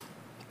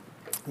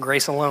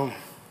Grace alone,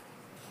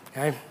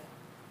 okay?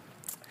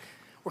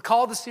 We're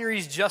called the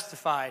series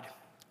Justified.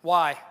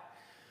 Why?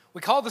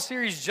 We call the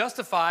series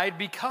Justified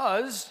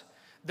because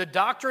the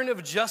doctrine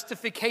of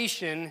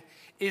justification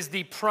is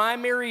the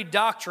primary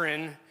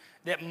doctrine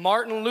that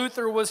Martin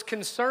Luther was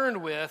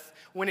concerned with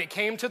when it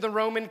came to the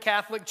Roman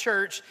Catholic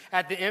Church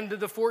at the end of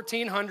the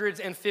 1400s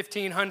and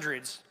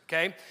 1500s,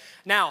 okay?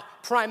 Now,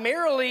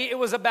 primarily it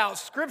was about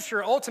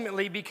Scripture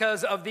ultimately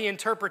because of the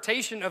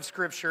interpretation of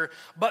Scripture,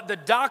 but the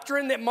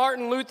doctrine that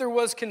Martin Luther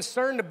was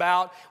concerned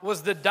about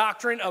was the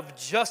doctrine of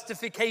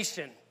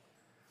justification.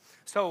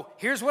 So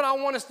here's what I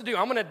want us to do.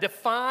 I'm going to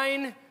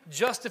define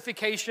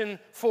justification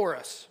for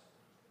us.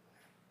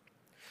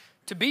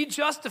 To be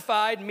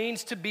justified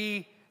means to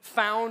be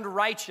found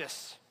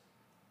righteous,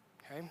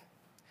 okay?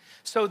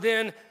 So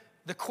then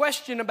the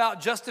question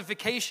about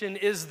justification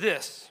is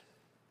this: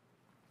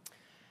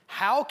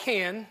 how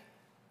can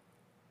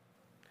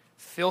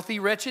filthy,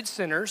 wretched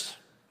sinners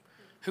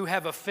who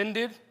have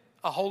offended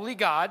a holy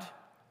God,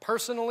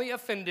 personally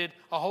offended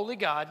a holy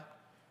God,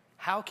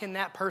 how can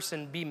that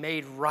person be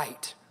made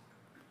right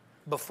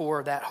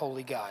before that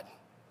holy God?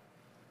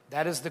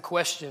 That is the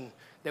question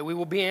that we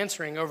will be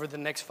answering over the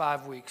next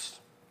 5 weeks.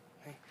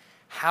 Okay?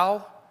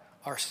 How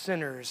are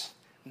sinners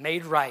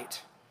made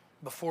right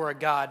before a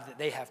God that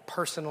they have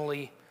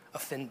personally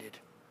offended?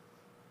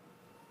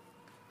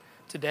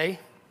 Today,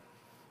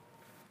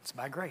 it's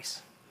by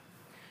grace.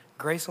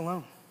 Grace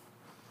alone.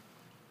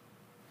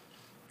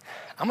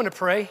 I'm going to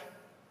pray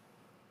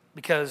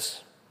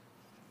because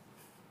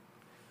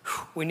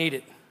we need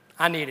it.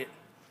 I need it.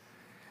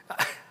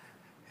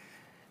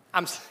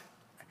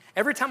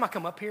 Every time I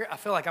come up here, I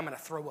feel like I'm going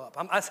to throw up.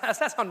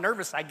 That's how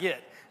nervous I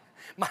get.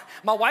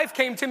 My wife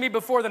came to me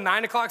before the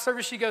 9 o'clock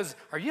service. She goes,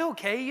 "Are you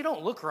okay? You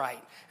don't look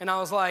right." And I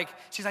was like,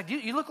 she's like,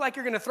 you look like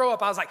you're going to throw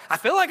up. I was like, I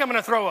feel like I'm going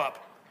to throw up.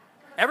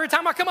 Every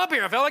time I come up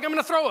here, I feel like I'm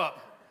going to throw up.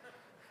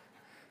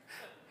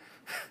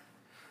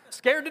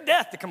 Scared to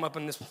death to come up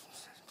in this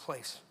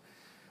place.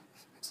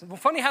 It's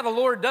funny how the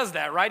Lord does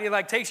that, right? He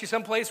takes you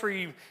someplace where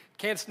you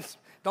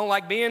don't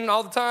like being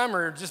all the time,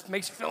 or just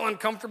makes you feel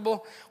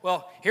uncomfortable.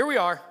 Well, here we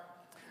are.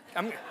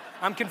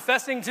 I'm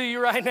confessing to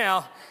you right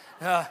now.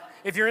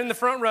 If you're in the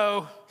front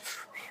row,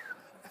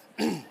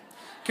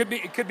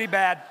 it could be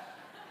bad.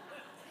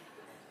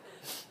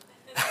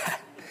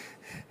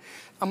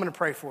 I'm going to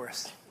pray for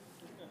us.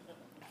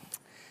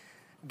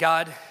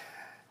 God,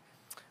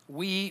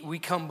 we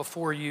come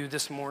before you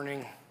this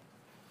morning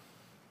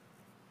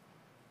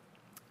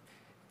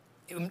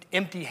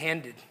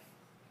empty-handed.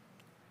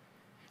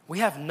 We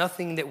have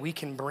nothing that we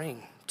can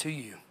bring to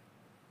you.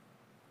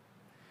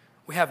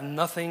 We have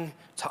nothing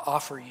to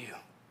offer you.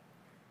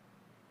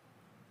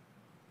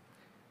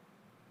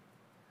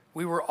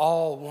 We were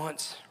all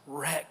once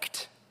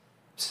wrecked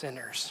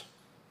sinners,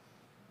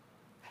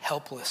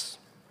 helpless,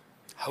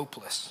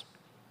 hopeless.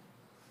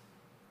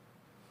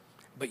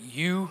 But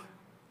you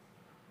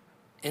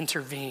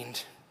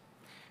intervened.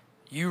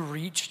 You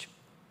reached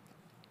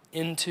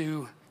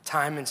into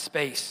time and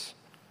space,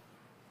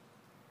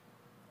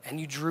 and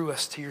you drew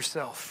us to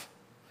yourself.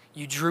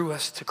 You drew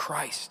us to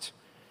Christ,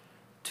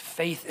 to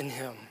faith in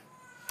him.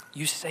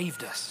 You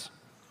saved us.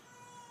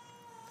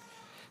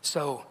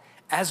 So,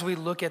 as we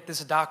look at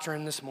this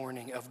doctrine this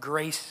morning of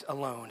grace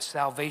alone,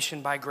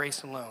 salvation by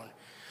grace alone,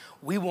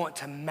 we want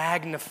to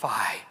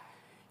magnify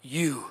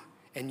you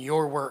and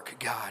your work,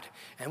 God.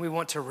 And we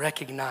want to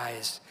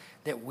recognize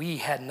that we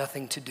had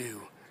nothing to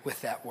do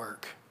with that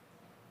work,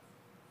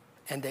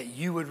 and that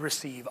you would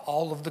receive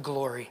all of the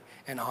glory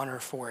and honor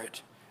for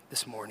it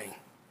this morning.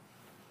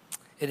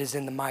 It is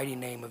in the mighty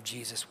name of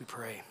Jesus we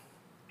pray.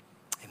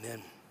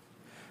 Amen.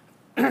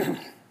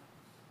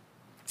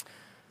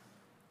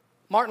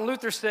 Martin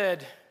Luther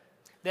said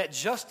that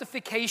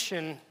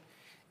justification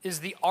is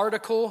the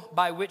article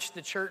by which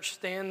the church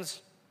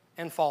stands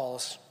and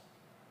falls.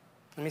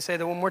 Let me say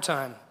that one more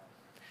time.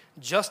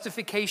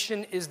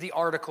 Justification is the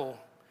article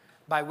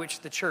by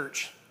which the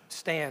church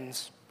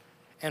stands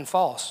and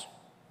falls.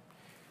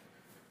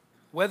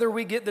 Whether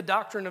we get the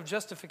doctrine of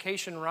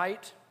justification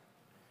right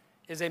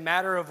is a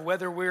matter of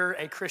whether we're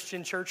a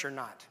Christian church or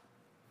not,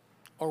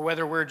 or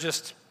whether we're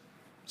just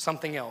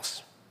something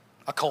else,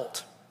 a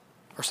cult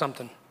or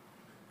something.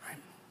 Right?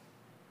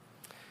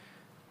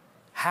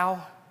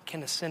 How can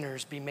the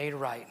sinners be made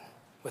right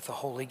with a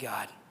holy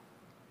God?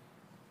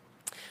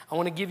 I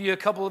want to give you a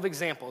couple of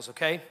examples,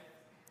 okay?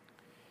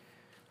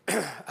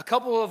 A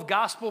couple of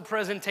gospel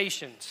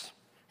presentations,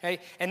 okay?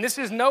 And this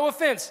is no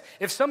offense.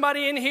 If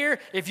somebody in here,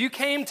 if you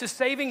came to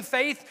saving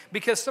faith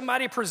because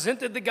somebody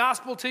presented the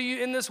gospel to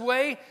you in this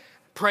way,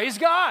 praise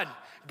God.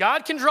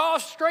 God can draw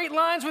straight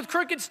lines with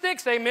crooked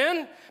sticks,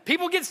 amen?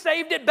 People get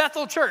saved at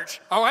Bethel Church,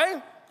 all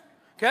right?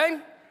 Okay?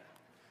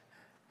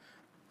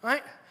 All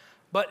right?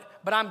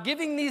 But I'm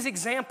giving these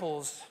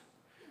examples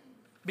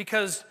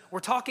because we're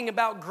talking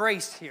about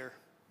grace here,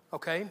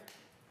 okay?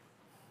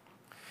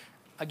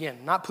 Again,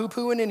 not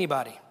poo-pooing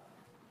anybody.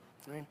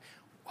 Right?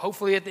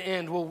 Hopefully at the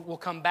end we'll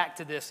come back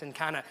to this and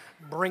kind of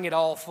bring it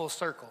all full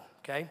circle,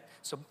 okay?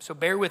 So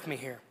bear with me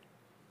here.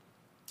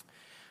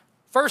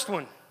 First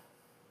one,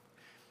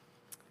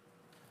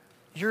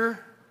 you're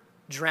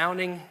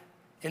drowning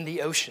in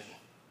the ocean,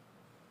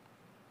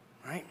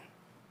 right?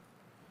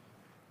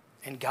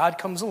 And God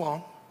comes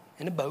along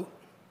in a boat,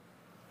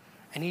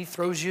 and he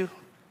throws you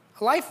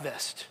a life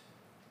vest.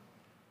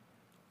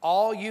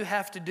 All you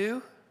have to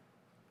do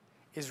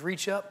is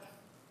reach up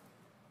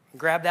and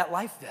grab that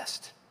life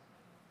vest,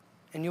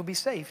 and you'll be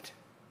saved.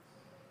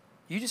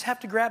 You just have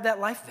to grab that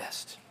life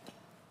vest.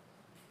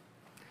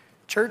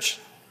 Church,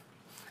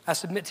 I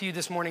submit to you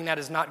this morning that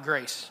is not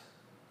grace.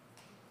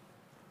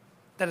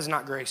 That is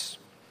not grace.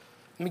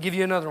 Let me give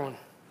you another one.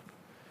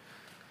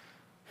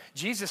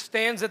 Jesus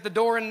stands at the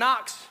door and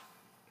knocks,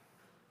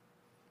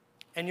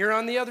 and you're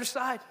on the other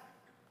side.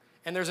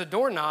 And there's a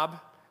doorknob,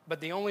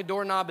 but the only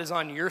doorknob is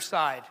on your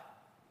side.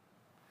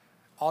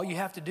 All you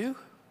have to do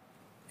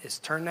is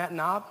turn that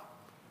knob,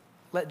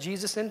 let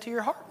Jesus into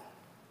your heart.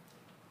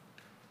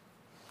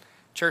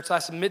 Church, I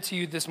submit to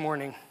you this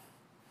morning,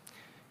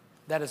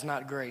 that is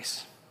not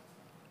grace.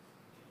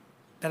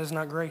 That is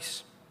not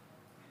grace.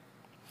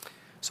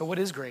 So what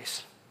is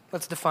grace?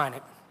 Let's define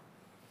it.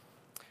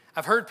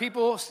 I've heard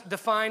people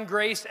define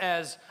grace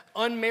as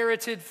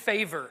unmerited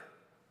favor.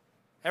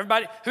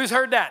 Everybody, who's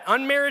heard that?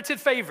 Unmerited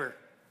favor,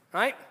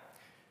 right?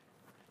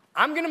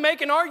 I'm going to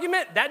make an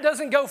argument. That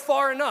doesn't go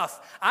far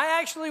enough. I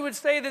actually would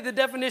say that the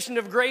definition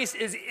of grace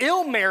is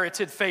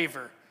ill-merited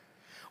favor.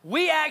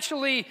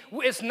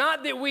 It's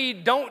not that we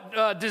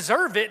don't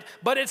deserve it,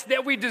 but it's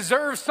that we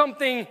deserve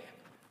something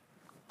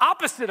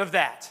opposite of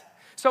that.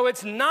 So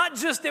it's not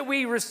just that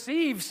we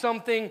receive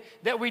something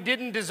that we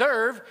didn't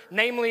deserve,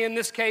 namely in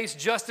this case,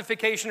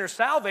 justification or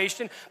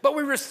salvation, but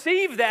we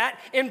receive that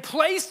in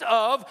place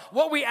of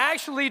what we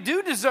actually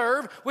do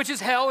deserve, which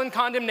is hell and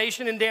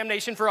condemnation and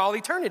damnation for all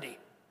eternity.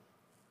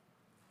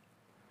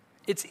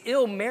 It's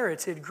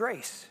ill-merited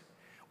grace.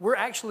 We're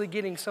actually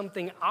getting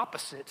something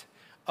opposite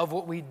of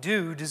what we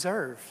do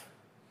deserve.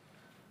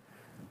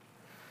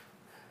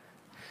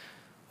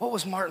 What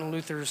was Martin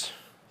Luther's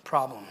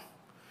problem?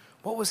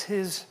 What was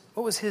his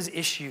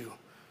issue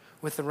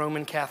with the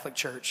Roman Catholic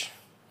Church?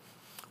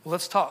 Well,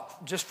 let's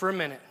talk just for a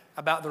minute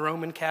about the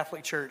Roman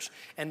Catholic Church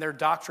and their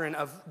doctrine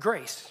of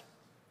grace.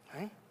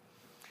 Okay?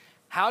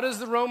 How does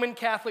the Roman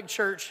Catholic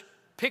Church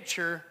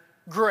picture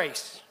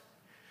grace?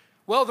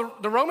 Well,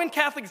 the Roman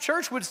Catholic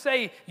Church would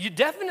say you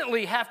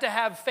definitely have to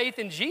have faith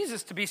in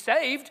Jesus to be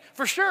saved,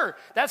 for sure.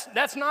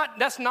 That's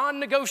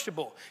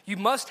non-negotiable. You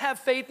must have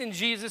faith in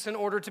Jesus in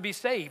order to be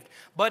saved.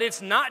 But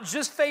it's not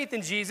just faith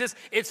in Jesus,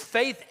 it's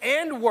faith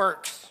and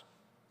works.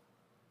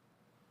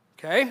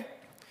 Okay?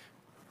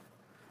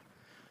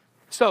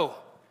 So,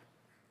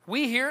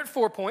 we here at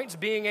 4 Points,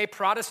 being a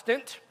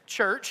Protestant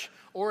church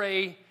or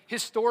a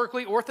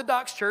historically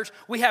Orthodox church,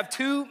 we have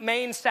two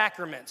main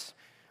sacraments.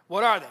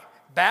 What are they?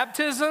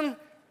 Baptism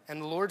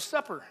and the Lord's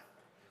Supper,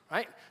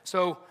 right?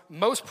 So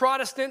most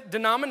Protestant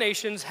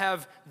denominations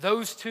have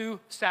those two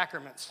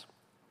sacraments.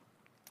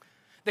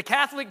 The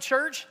Catholic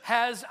Church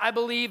has, I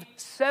believe,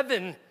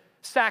 7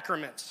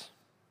 sacraments,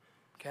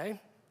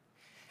 okay?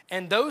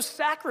 And those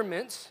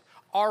sacraments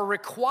are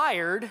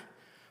required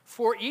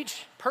for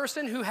each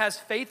person who has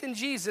faith in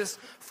Jesus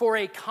for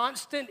a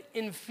constant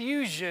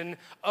infusion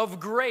of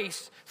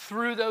grace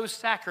through those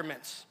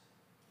sacraments.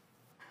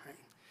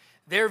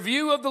 Their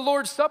view of the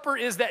Lord's Supper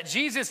is that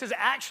Jesus is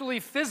actually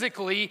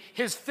physically,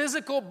 his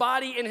physical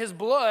body and his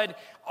blood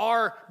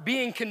are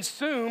being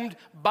consumed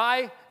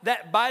by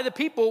the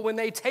people when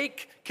they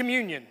take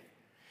communion.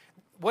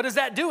 What is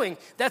that doing?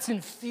 That's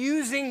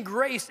infusing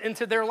grace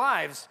into their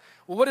lives.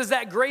 Well, what is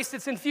that grace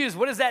that's infused?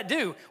 What does that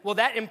do? Well,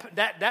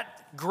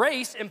 that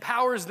grace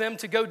empowers them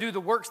to go do the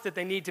works that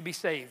they need to be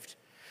saved.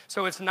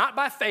 So it's not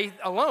by faith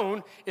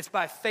alone, it's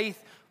by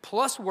faith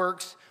plus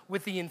works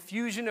with the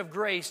infusion of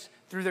grace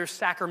through their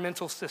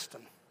sacramental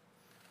system,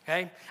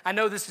 okay? I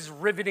know this is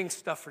riveting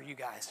stuff for you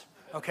guys,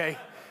 okay?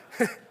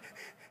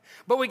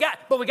 But we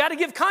got to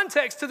give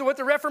context to what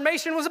the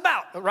Reformation was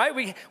about,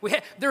 right?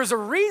 There's a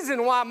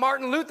reason why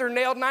Martin Luther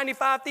nailed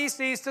 95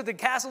 Theses to the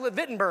castle at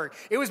Wittenberg.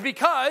 It was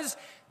because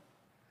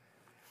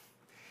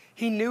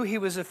he knew he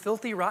was a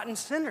filthy, rotten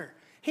sinner.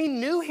 He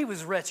knew he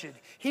was wretched.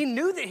 He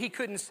knew that he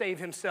couldn't save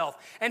himself.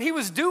 And he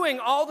was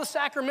doing all the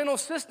sacramental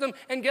system,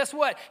 and guess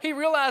what? He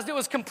realized it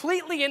was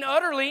completely and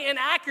utterly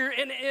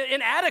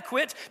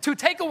inadequate to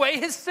take away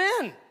his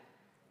sin.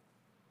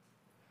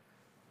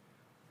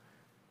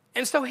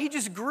 And so he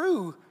just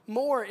grew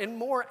more and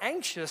more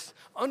anxious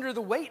under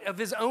the weight of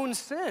his own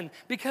sin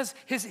because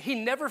he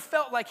never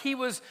felt like he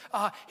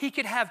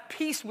could have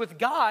peace with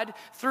God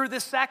through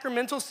this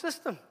sacramental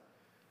system.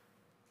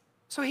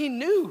 So he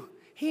knew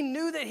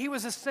that he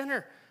was a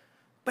sinner,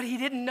 but he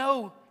didn't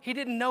know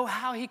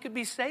how he could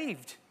be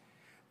saved.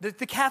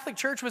 The Catholic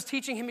Church was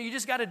teaching him, you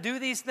just got to do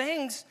these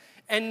things.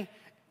 And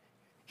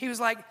he was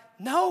like,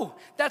 no,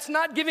 that's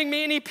not giving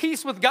me any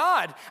peace with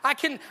God. I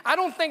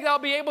don't think I'll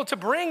be able to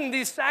bring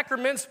these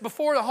sacraments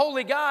before the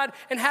holy God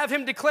and have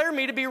him declare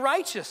me to be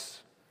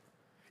righteous.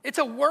 It's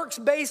a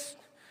works-based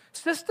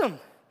system.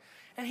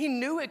 And he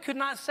knew it could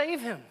not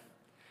save him.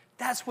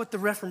 That's what the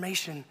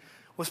Reformation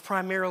was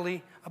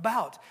primarily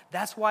about.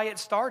 That's why it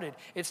started.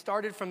 It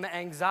started from the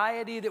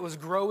anxiety that was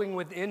growing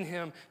within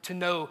him to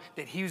know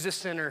that he was a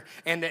sinner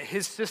and that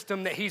his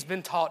system that he's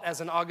been taught as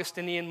an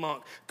Augustinian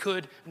monk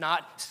could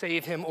not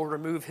save him or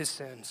remove his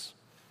sins.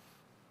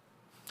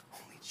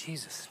 Only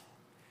Jesus.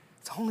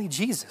 It's only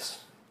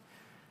Jesus.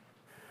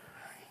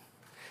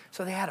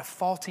 So they had a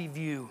faulty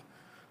view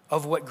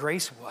of what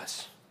grace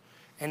was,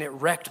 and it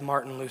wrecked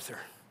Martin Luther.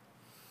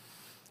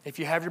 If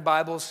you have your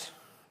Bibles,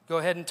 go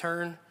ahead and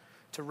turn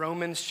to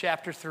Romans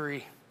chapter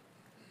 3.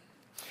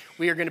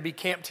 We are going to be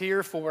camped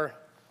here for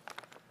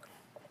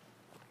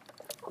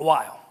a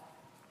while.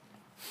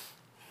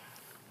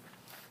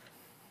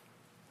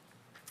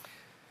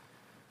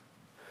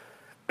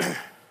 I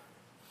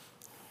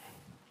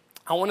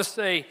want to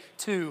say,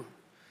 too,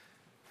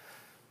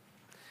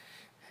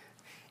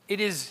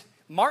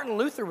 Martin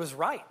Luther was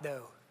right,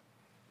 though.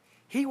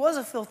 He was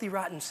a filthy,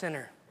 rotten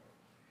sinner.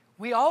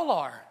 We all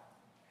are.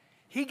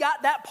 He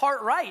got that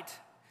part right.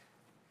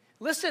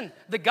 Listen,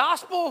 the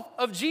gospel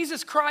of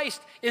Jesus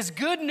Christ is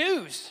good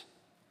news,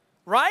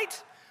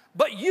 right?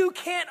 But you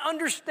can't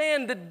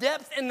understand the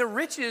depth and the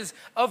riches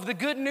of the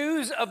good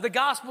news of the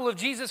gospel of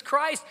Jesus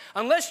Christ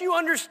unless you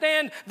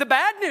understand the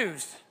bad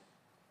news.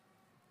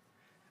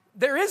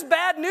 There is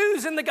bad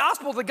news in the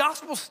gospel. The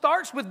gospel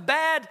starts with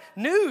bad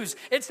news.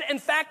 In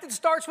fact, it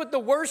starts with the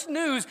worst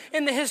news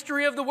in the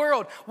history of the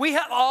world. We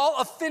have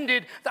all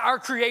offended our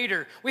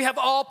Creator. We have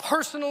all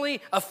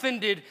personally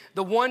offended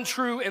the one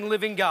true and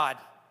living God.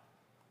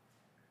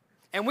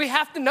 And we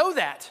have to know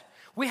that.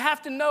 We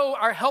have to know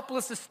our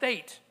helpless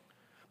estate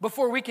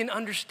before we can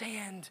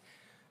understand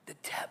the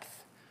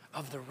depth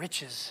of the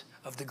riches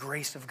of the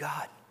grace of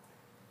God.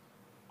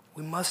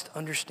 We must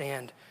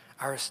understand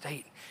our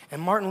estate. And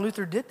Martin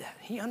Luther did that.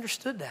 He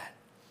understood that.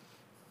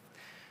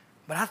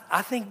 But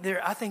I think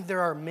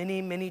there are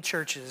many, many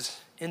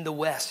churches in the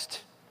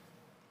West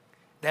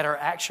that are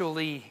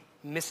actually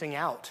missing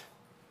out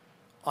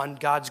on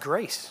God's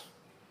grace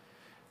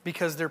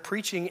because they're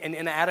preaching an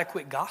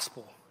inadequate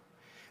gospel.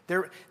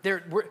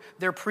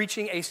 They're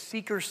preaching a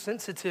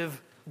seeker-sensitive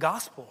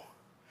gospel.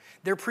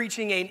 They're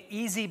preaching an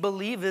easy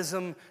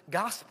believism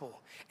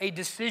gospel, a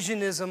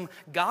decisionism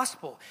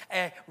gospel,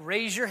 a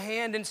raise your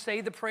hand and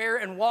say the prayer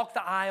and walk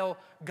the aisle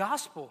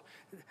gospel.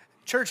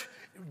 Church,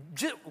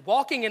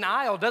 walking an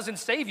aisle doesn't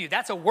save you.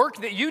 That's a work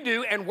that you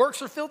do, and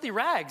works are filthy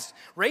rags.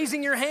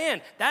 Raising your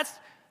hand, that.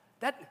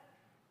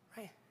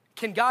 Right?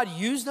 Can God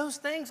use those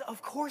things?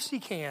 Of course He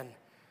can.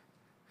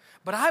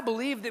 But I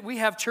believe that we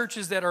have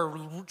churches that are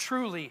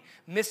truly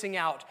missing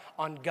out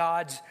on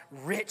God's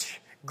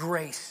rich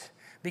grace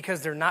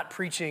because they're not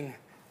preaching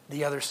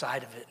the other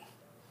side of it.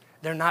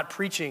 They're not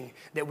preaching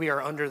that we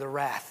are under the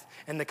wrath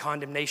and the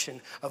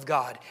condemnation of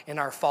God in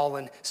our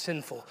fallen,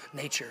 sinful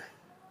nature.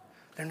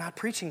 They're not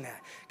preaching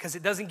that because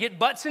it doesn't get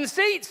butts in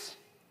seats,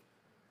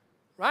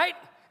 right?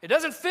 It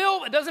doesn't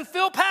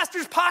fill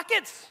pastors'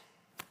 pockets.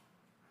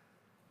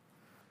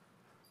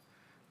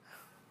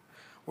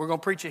 We're going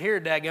to preach it here,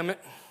 dadgummit.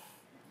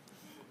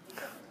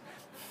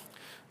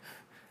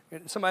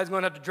 Somebody's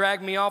going to have to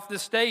drag me off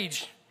this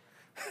stage.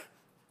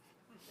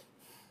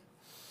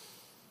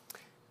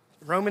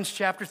 Romans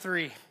chapter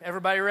 3.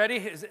 Everybody ready?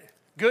 Is it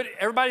good?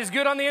 Everybody's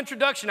good on the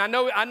introduction. I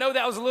know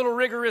that was a little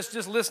rigorous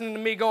just listening to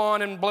me go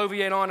on and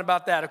bloviate on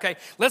about that, okay?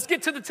 Let's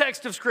get to the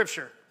text of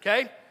Scripture,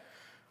 okay?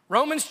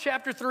 Romans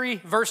chapter 3,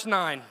 verse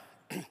 9.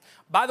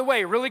 By the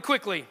way, really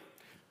quickly,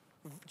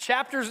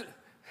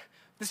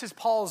 this is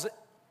Paul's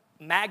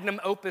magnum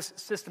opus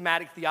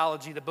systematic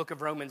theology, the book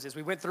of Romans is.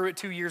 We went through it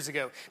 2 years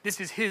ago.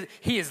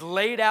 He has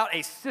laid out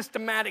a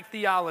systematic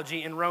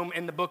theology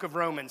in the book of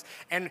Romans.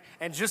 And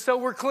just so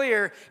we're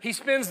clear, he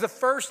spends the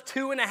first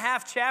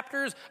 2.5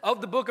 chapters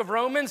of the book of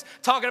Romans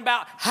talking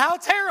about how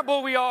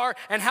terrible we are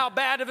and how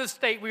bad of a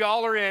state we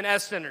all are in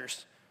as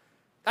sinners.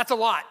 That's a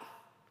lot.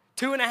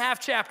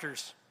 2.5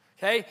 chapters.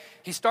 Okay?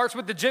 He starts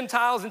with the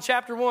Gentiles in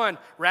chapter 1.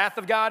 Wrath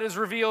of God is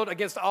revealed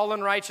against all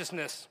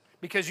unrighteousness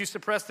because you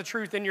suppress the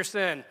truth in your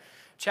sin.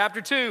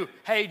 Chapter 2,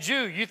 hey,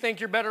 Jew, you think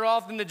you're better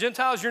off than the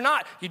Gentiles? You're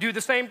not. You do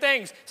the same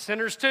things.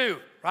 Sinners too,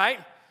 right?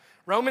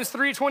 Romans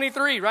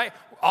 3:23, right?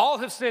 All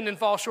have sinned and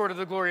fall short of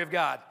the glory of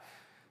God.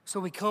 So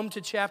we come to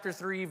chapter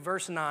 3,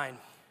 verse 9.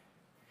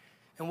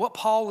 And what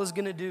Paul is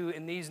going to do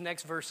in these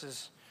next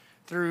verses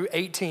through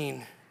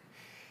 18,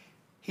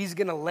 he's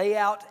going to lay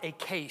out a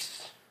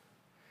case,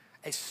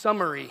 a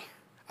summary,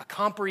 a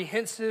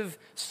comprehensive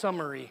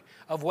summary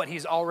of what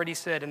he's already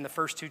said in the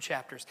first 2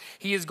 chapters.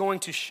 He is going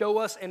to show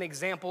us an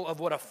example of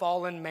what a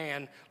fallen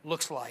man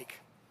looks like.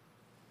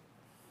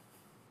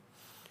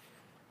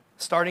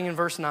 Starting in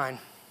verse 9.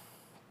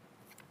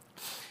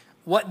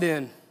 What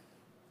then?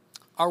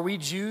 Are we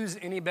Jews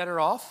any better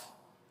off?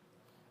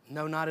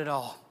 No, not at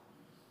all.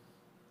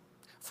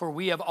 For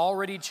we have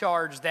already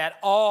charged that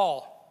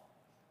all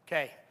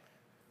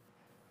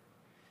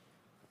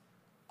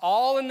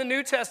in the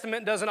New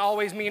Testament doesn't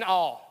always mean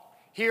all.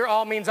 Here,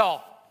 all means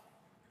all.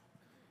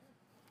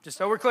 Just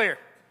so we're clear.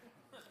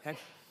 Okay?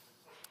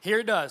 Here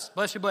it does.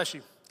 Bless you, bless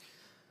you.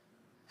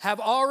 Have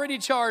already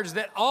charged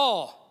that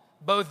all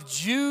both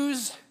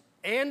Jews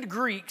and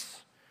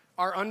Greeks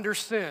are under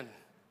sin,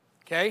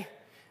 okay?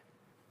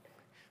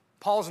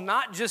 Paul's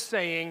not just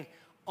saying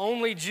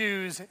only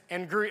Jews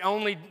and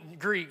only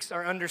Greeks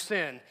are under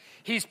sin.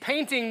 He's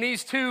painting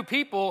these two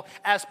people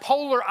as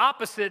polar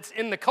opposites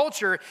in the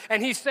culture,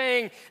 and he's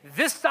saying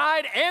this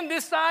side and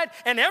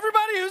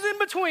everybody who's in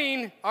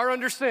between are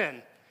under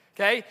sin.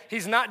 Okay?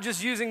 He's not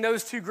just using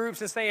those two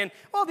groups and saying,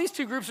 well, these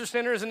two groups are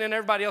sinners and then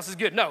everybody else is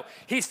good. No,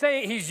 he's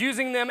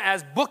using them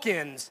as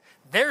bookends.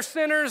 They're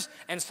sinners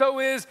and so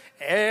is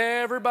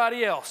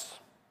everybody else.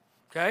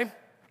 Okay?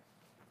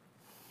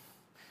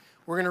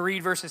 We're going to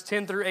read verses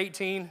 10 through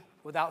 18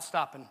 without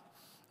stopping.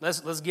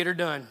 Let's get her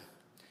done.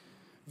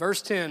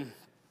 Verse 10,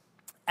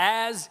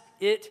 as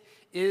it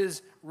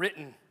is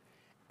written.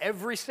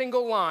 Every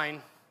single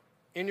line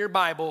in your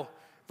Bible,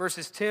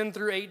 verses 10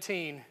 through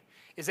 18,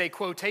 is a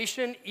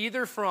quotation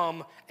either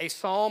from a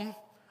psalm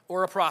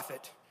or a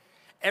prophet.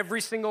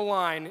 Every single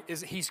line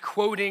is he's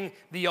quoting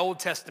the Old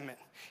Testament.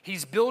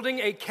 He's building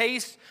a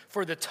case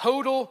for the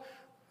total.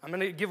 I'm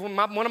going to give one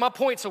of my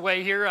points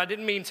away here. I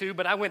didn't mean to,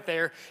 but I went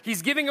there.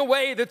 He's giving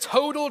away the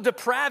total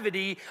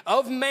depravity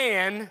of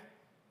man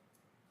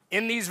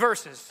in these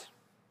verses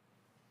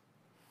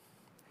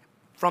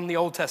from the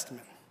Old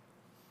Testament.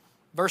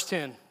 Verse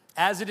 10,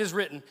 as it is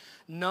written,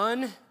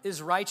 none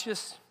is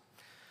righteous,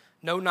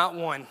 no, not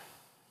one.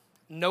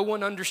 No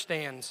one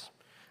understands.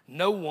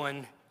 No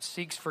one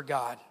seeks for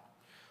God.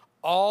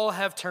 All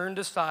have turned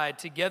aside.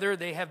 Together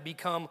they have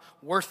become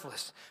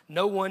worthless.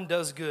 No one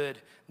does good,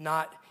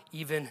 not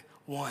even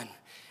one.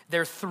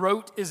 Their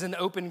throat is an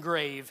open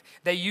grave.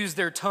 They use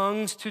their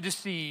tongues to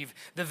deceive.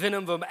 The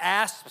venom of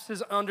asps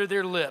is under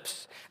their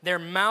lips. Their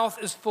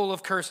mouth is full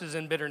of curses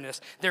and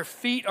bitterness. Their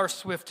feet are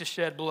swift to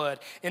shed blood.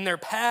 In their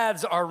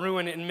paths are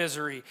ruin and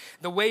misery.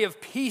 The way of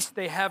peace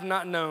they have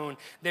not known.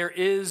 There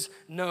is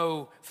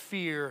no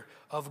fear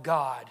of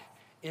God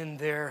in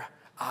their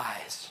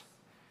eyes.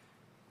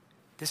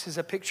 This is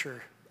a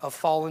picture of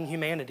fallen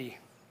humanity.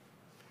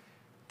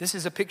 This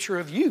is a picture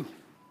of you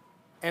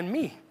and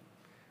me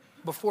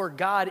before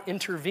God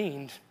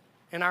intervened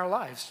in our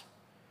lives.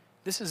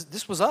 This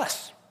was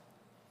us.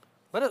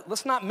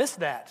 Let's not miss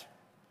that,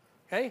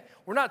 okay?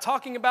 We're not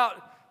talking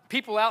about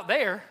people out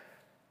there,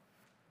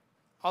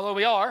 although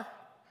we are.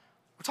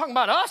 We're talking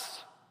about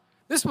us.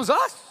 This was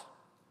us.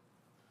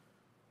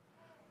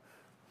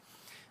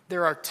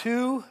 There are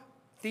two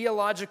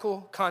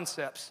theological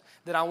concepts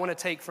that I want to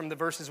take from the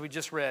verses we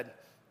just read,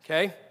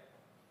 okay?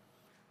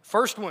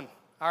 First one,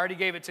 I already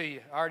gave it to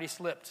you. I already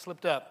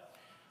slipped up.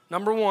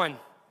 Number one,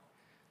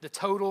 the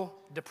total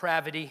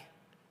depravity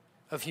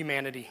of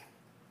humanity.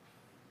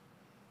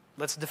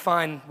 Let's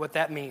define what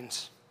that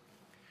means.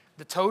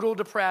 The total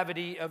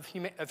depravity of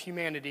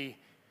humanity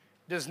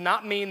does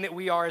not mean that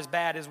we are as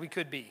bad as we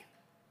could be.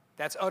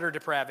 That's utter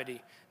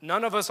depravity.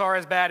 None of us are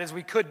as bad as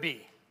we could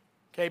be,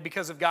 okay,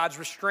 because of God's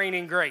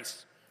restraining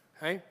grace,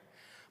 okay?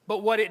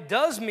 But what it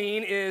does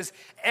mean is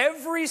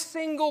every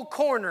single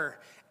corner,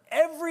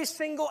 every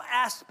single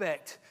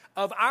aspect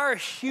of our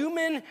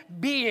human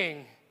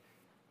being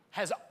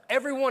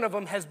every one of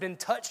them has been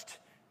touched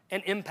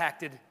and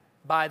impacted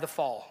by the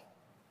fall.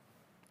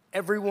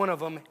 Every one of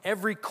them,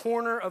 every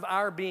corner of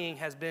our being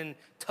has been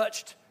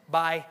touched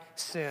by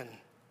sin.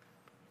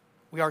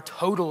 We are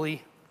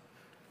totally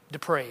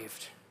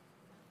depraved.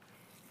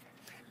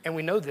 And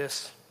we know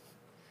this.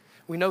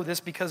 We know this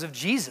because of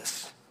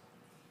Jesus.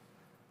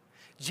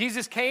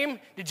 Jesus came.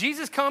 Did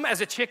Jesus come as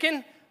a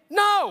chicken?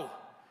 No.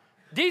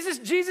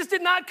 Jesus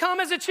did not come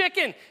as a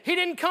chicken. He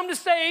didn't come to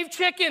save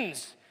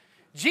chickens.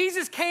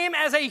 Jesus came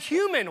as a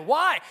human.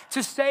 Why?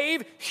 To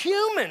save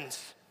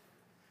humans.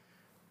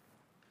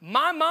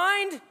 My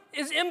mind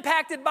is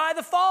impacted by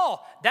the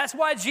fall. That's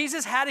why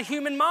Jesus had a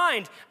human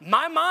mind.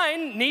 My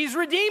mind needs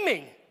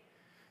redeeming.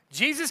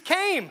 Jesus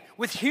came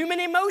with human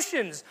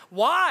emotions.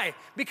 Why?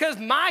 Because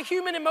my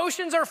human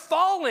emotions are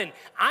fallen.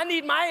 I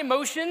need my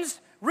emotions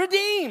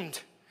redeemed.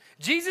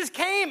 Jesus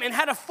came and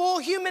had a full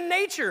human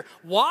nature.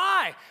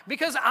 Why?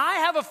 Because I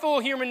have a full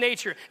human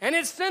nature and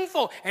it's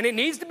sinful and it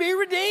needs to be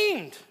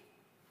redeemed.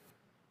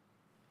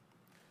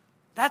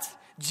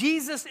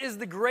 Jesus is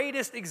the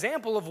greatest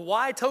example of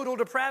why total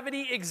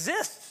depravity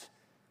exists.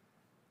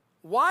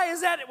 Why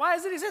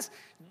does it exist?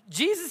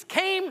 Jesus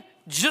came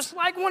just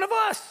like one of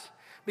us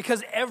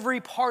because every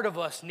part of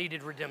us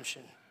needed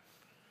redemption.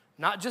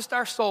 Not just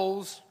our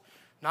souls,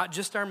 not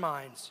just our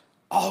minds.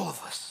 All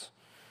of us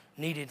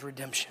needed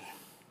redemption.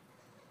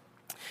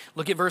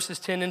 Look at verses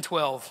 10 and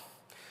 12.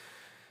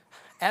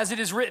 As it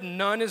is written,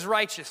 none is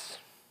righteous.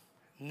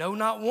 No,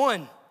 not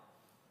one.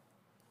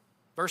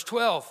 Verse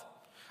 12.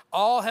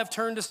 All have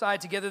turned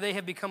aside. Together they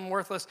have become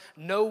worthless.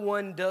 No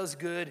one does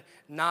good,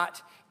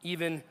 not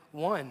even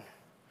one.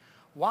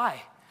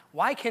 Why?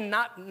 Why can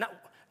not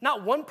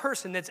one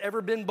person that's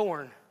ever been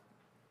born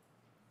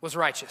was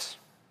righteous,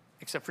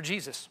 except for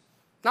Jesus?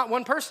 Not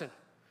one person.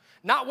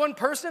 Not one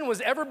person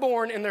was ever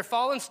born in their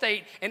fallen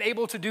state and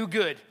able to do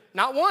good.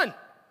 Not one.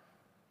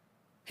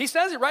 He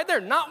says it right there,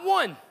 not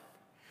one.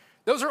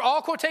 Those are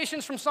all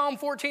quotations from Psalm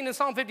 14 and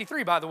Psalm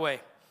 53, by the way.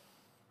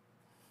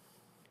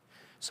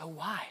 So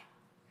why?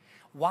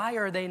 Why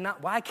do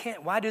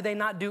they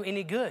not do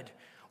any good?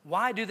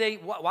 Why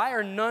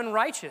are none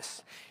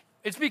righteous?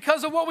 It's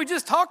because of what we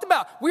just talked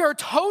about. We are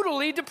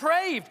totally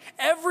depraved.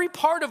 Every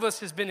part of us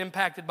has been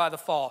impacted by the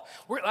fall.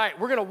 We're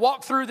going to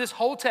walk through this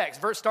whole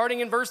text, starting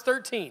in verse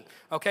 13,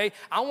 okay?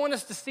 I want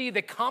us to see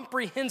the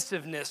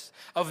comprehensiveness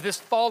of this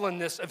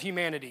fallenness of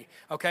humanity,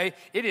 okay?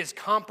 It is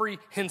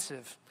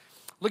comprehensive.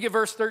 Look at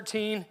verse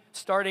 13,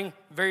 starting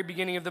very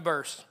beginning of the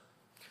verse.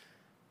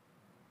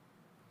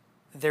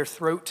 Their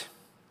throat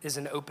is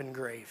an open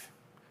grave.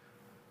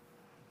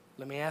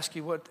 Let me ask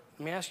you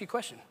a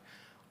question.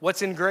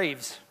 What's in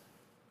graves?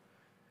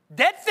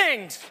 Dead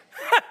things.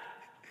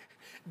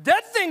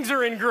 Dead things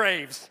are in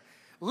graves.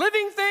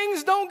 Living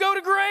things don't go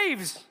to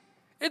graves.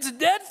 It's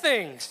dead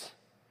things.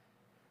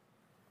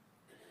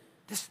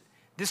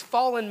 This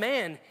fallen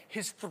man,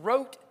 his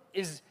throat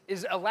is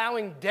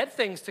allowing dead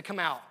things to come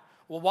out.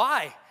 Well,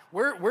 why?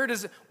 Where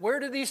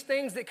do these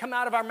things that come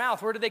out of our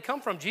mouth, where do they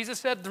come from? Jesus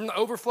said from the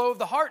overflow of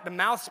the heart, the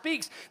mouth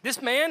speaks. This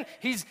man,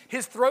 his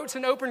throat's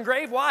an open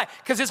grave. Why?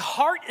 Because his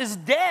heart is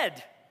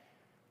dead.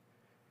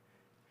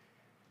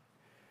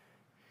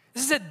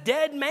 This is a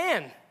dead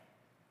man.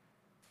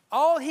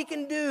 All he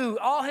can do,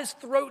 all his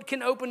throat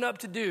can open up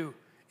to do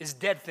is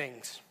dead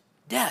things.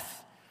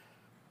 Death.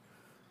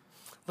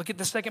 Look at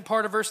the second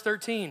part of verse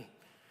 13.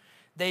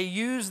 They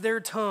use their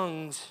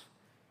tongues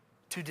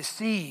to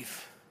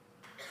deceive.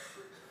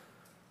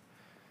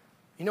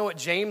 You know what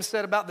James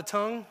said about the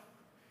tongue?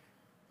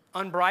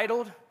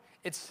 Unbridled.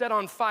 It's set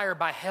on fire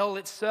by hell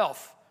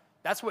itself.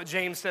 That's what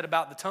James said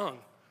about the tongue.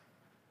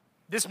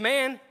 This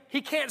man,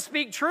 he can't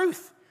speak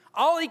truth.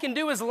 All he can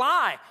do is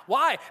lie.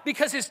 Why?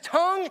 Because his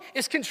tongue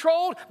is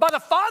controlled by the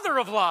father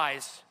of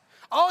lies.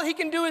 All he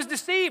can do is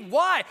deceive.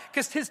 Why?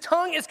 Because his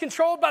tongue is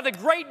controlled by the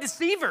great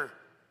deceiver.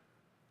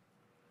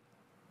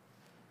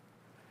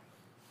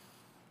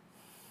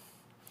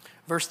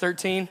 Verse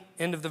 13,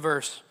 end of the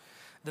verse.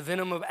 The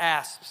venom of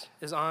asps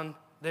is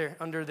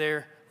under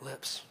their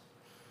lips.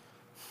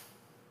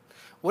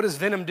 What does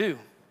venom do?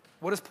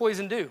 What does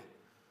poison do?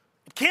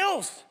 It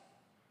kills.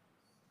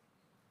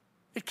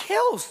 It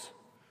kills.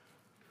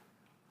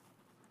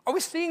 Are we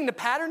seeing the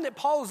pattern that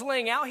Paul is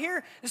laying out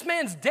here? This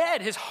man's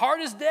dead. His heart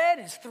is dead.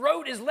 His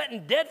throat is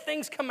letting dead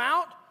things come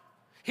out.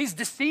 He's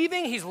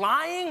deceiving. He's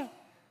lying.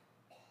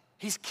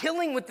 He's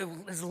killing with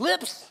his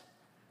lips.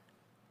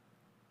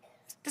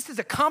 This is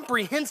a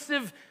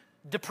comprehensive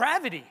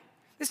depravity.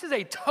 This is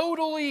a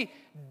totally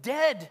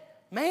dead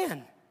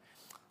man.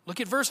 Look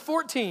at verse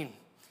 14.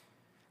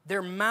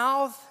 Their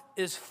mouth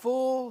is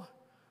full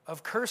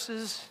of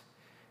curses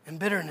and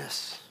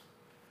bitterness.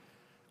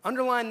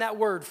 Underline that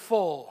word,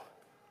 full.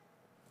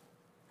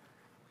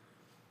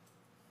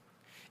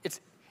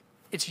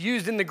 It's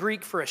used in the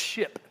Greek for a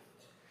ship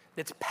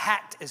that's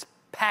packed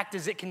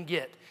as it can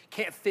get.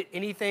 Can't fit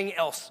anything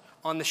else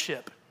on the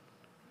ship.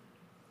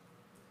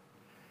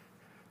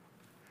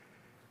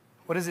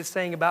 What is it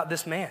saying about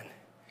this man?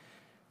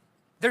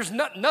 There's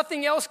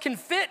nothing else can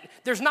fit.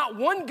 There's not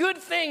one good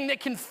thing that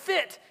can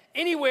fit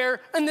anywhere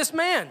in this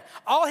man.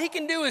 All he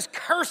can do is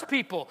curse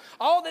people.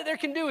 All that there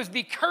can do is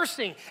be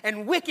cursing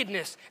and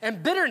wickedness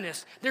and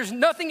bitterness. There's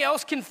nothing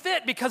else can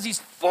fit because he's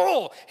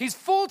full. He's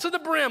full to the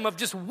brim of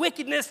just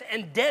wickedness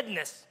and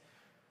deadness.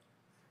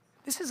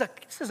 This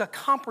is a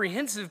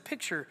comprehensive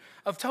picture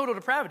of total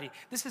depravity.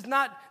 This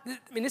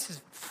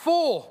is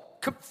full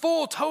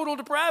total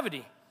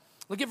depravity.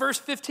 Look at verse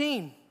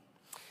 15.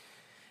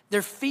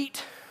 Their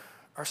feet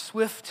are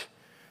swift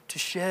to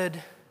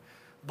shed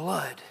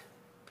blood.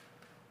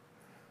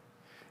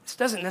 This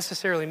doesn't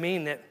necessarily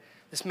mean that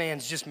this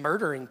man's just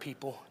murdering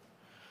people.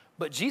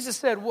 But Jesus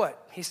said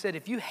what? He said,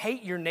 if you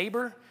hate your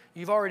neighbor,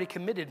 you've already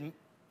committed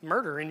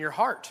murder in your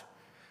heart.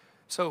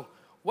 So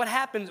what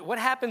happens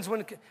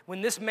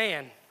when this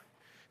man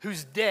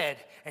who's dead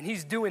and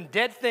he's doing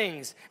dead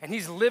things and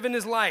he's living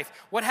his life,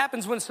 what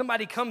happens when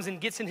somebody comes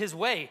and gets in his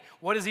way?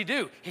 What does he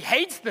do? He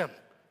hates them.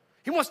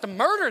 He wants to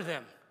murder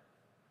them.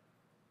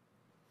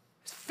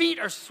 His feet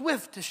are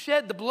swift to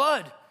shed the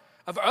blood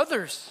of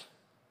others.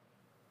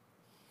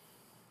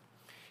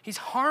 He's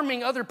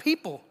harming other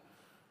people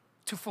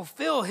to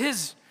fulfill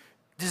his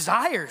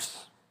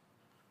desires.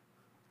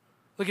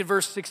 Look at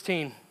verse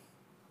 16.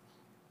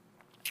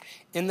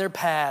 In their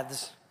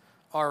paths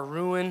are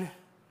ruin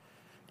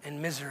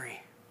and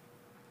misery.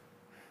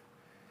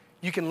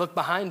 You can look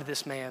behind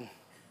this man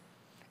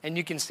and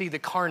you can see the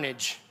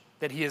carnage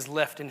that he has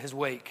left in his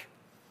wake.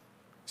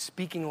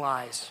 Speaking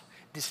lies,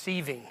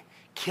 deceiving,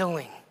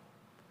 killing.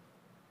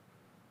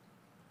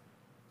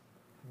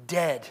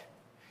 Dead.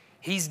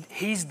 He's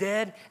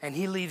dead, and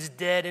he leaves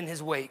dead in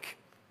his wake.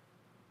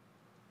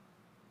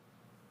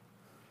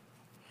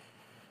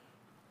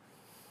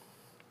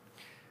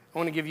 I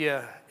want to give you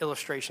an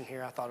illustration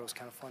here. I thought it was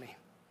kind of funny.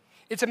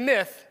 It's a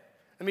myth.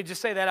 Let me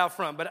just say that out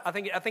front, but I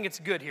think it's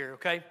good here,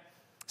 okay?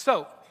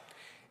 So,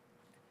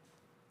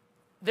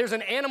 there's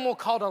an animal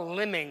called a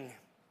lemming,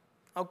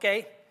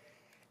 okay?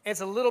 It's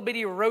a little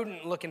bitty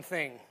rodent-looking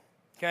thing,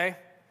 okay?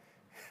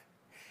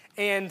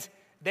 And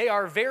they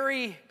are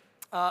very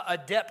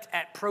adept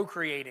at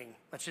procreating.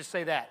 Let's just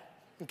say that,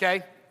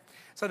 okay?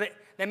 So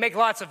they make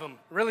lots of them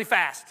really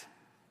fast,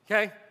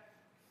 okay?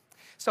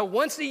 So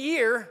once a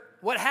year,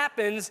 what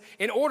happens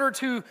in order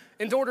to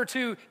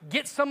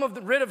get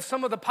rid of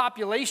some of the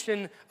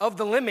population of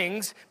the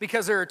lemmings,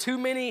 because there are too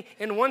many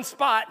in one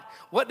spot,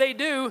 what they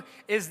do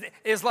is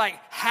like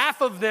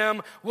half of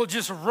them will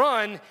just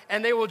run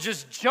and they will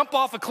just jump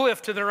off a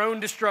cliff to their own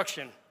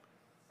destruction.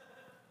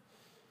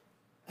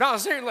 No,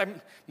 seriously, like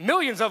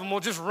millions of them will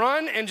just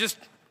run and just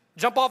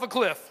jump off a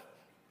cliff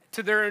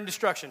to their own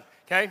destruction,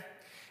 okay?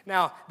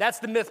 Now, that's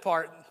the myth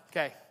part,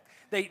 okay?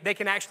 They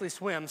can actually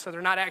swim, so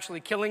they're not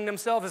actually killing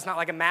themselves. It's not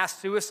like a mass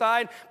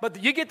suicide,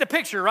 but you get the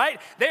picture, right?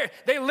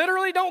 They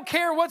literally don't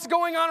care what's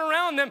going on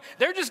around them.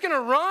 They're just going to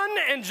run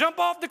and jump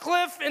off the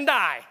cliff and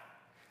die.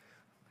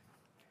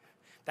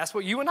 That's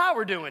what you and I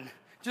were doing,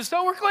 just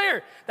so we're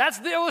clear. That's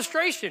the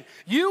illustration.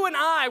 You and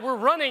I were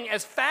running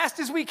as fast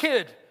as we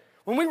could.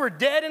 When we were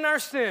dead in our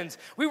sins,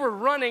 we were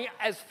running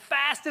as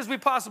fast as we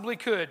possibly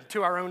could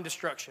to our own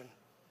destruction.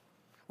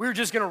 We were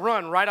just going to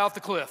run right off the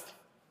cliff.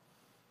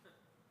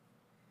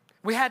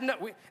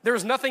 There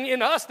was nothing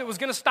in us that was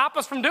going to stop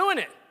us from doing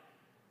it.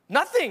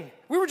 Nothing.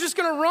 We were just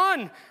going to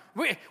run.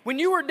 When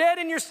you were dead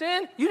in your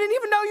sin, you didn't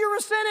even know you were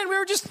sinning. We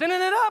were just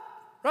sinning it up,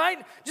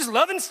 right? Just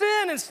loving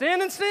sin and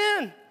sin and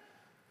sin.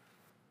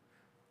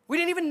 We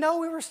didn't even know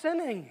we were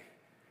sinning.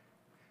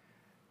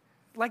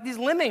 Like these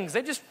lemmings,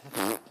 they just,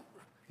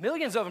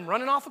 millions of them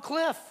running off a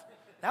cliff.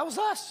 That was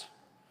us.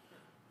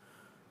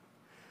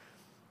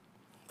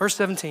 Verse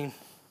 17.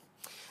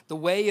 The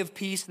way of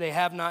peace they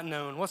have not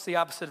known. What's the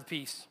opposite of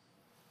peace?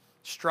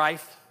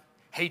 Strife,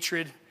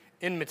 hatred,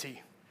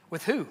 enmity.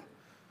 With who?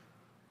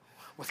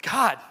 With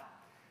God.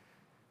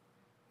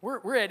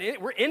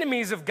 We're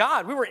enemies of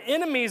God. We were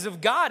enemies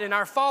of God in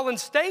our fallen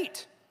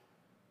state.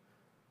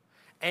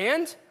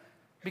 And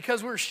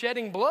because we're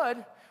shedding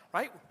blood,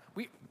 right?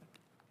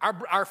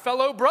 Our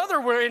fellow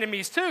brother were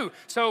enemies too.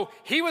 So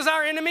he was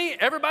our enemy.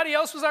 Everybody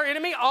else was our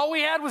enemy. All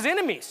we had was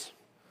enemies.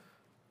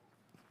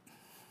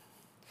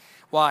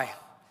 Why?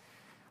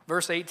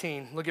 Verse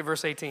 18. Look at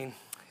verse 18.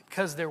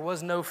 Because there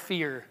was no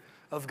fear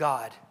of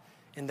God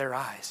in their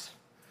eyes.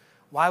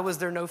 Why was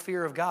there no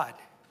fear of God?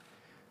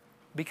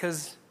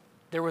 Because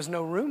there was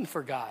no room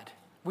for God.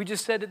 We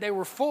just said that they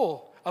were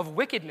full of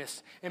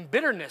wickedness and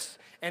bitterness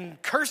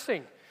and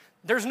cursing.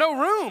 There's no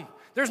room.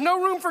 There's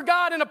no room for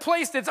God in a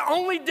place that's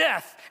only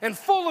death and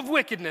full of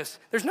wickedness.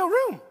 There's no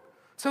room.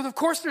 So of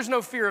course there's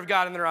no fear of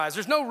God in their eyes.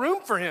 There's no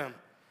room for him.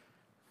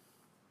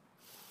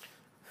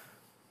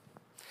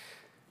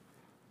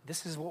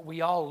 This is what we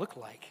all look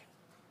like.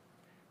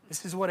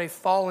 This is what a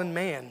fallen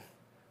man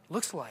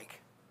looks like.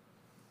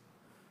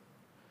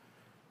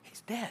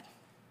 He's dead.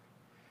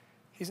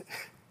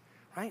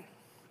 Right?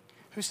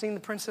 Who's seen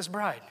The Princess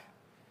Bride?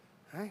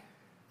 Right?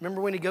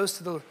 Remember when he goes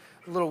to the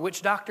little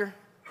witch doctor?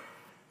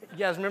 You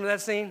guys remember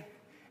that scene?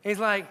 He's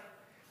like,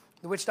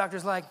 the witch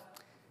doctor's like,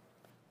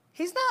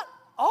 he's not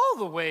all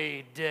the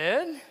way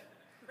dead,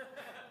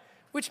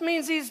 which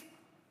means he's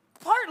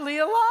partly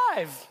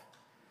alive.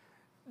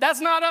 That's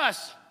not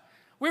us.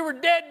 We were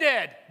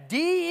dead.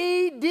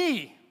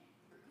 D-E-D.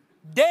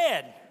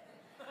 Dead.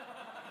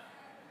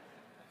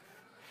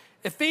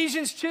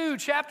 Ephesians 2,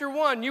 chapter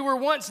 1, you were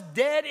once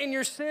dead in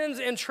your sins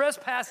and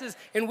trespasses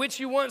in which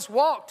you once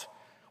walked.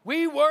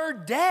 We were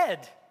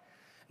dead.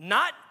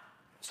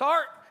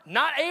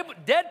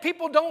 Dead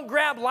people don't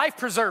grab life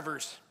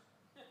preservers.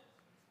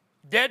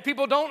 Dead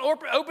people don't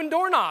open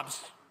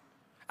doorknobs.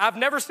 I've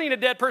never seen a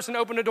dead person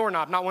open a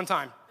doorknob, not one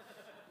time.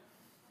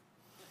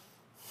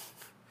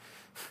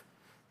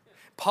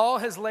 Paul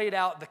has laid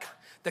out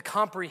the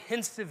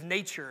comprehensive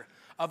nature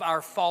of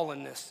our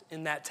fallenness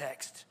in that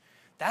text.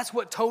 That's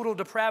what total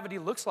depravity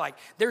looks like.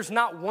 There's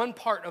not one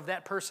part of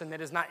that person that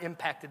is not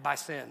impacted by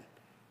sin.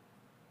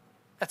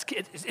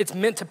 It's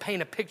meant to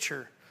paint a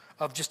picture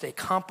of just a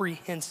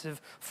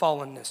comprehensive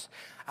fallenness.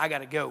 I got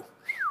to go.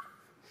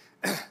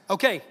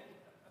 Okay.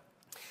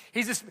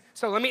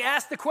 So let me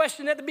ask the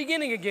question at the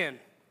beginning again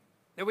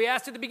that we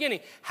asked at the beginning.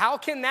 How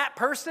can that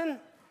person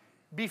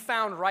be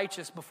found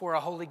righteous before a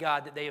holy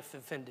God that they have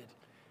offended?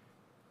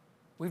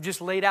 We've just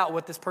laid out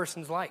what this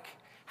person's like.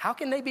 How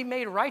can they be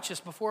made righteous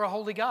before a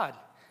holy God?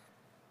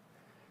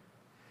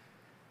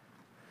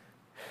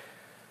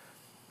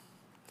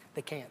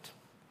 They can't.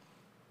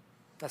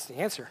 That's the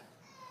answer.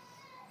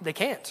 They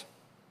can't.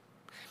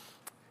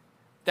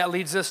 That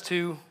leads us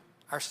to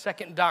our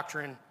second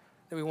doctrine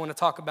that we want to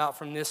talk about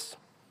from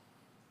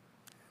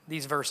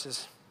these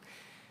verses.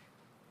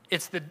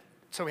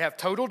 So we have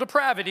total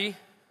depravity.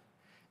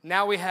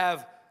 Now we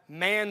have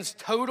man's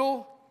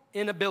total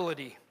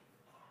inability.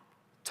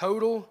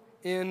 Total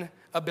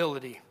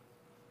inability.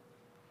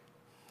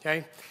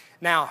 Okay?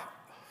 Now,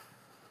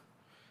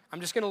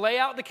 I'm just going to lay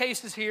out the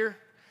cases here.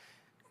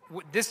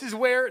 This is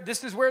where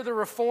the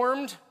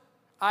Reformed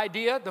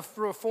idea, the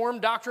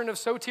Reformed doctrine of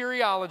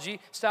soteriology,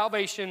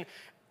 salvation,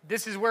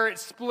 this is where it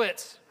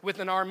splits with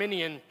an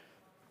Arminian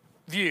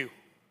view.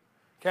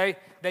 Okay?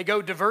 They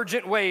go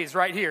divergent ways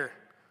right here.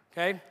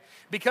 Okay?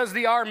 Because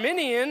the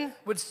Arminian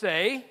would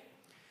say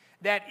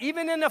that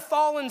even in a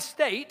fallen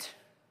state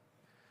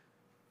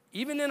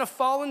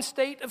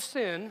of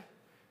sin,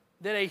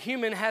 that a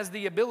human has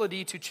the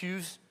ability to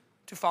choose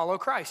to follow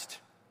Christ.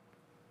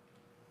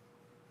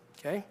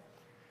 Okay?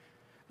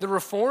 The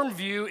Reformed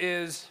view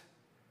is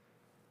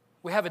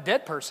we have a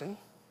dead person,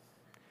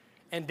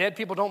 and dead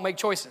people don't make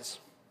choices.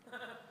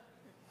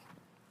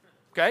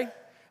 Okay?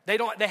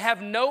 They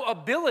have no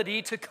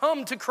ability to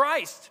come to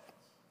Christ.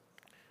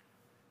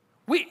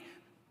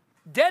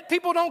 Dead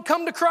people don't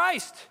come to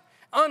Christ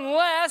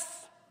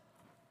unless,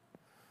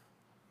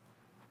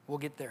 we'll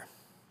get there.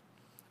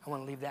 I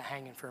want to leave that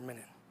hanging for a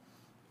minute.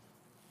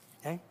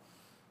 Okay?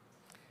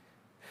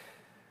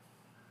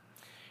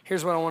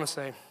 Here's what I want to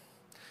say.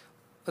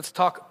 Let's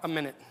talk a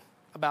minute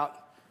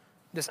about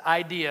this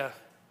idea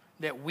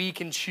that we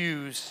can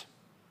choose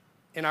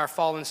in our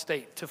fallen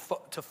state to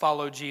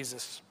follow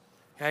Jesus.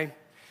 Okay?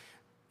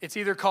 It's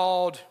either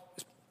called,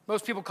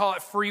 most people call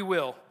it free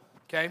will.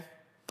 Okay?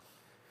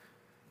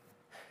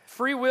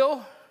 Free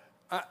will,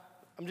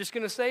 I'm just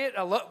going to say it.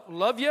 I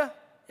love you.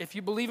 If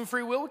you believe in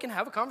free will, we can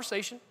have a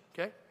conversation.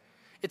 Okay?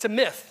 It's a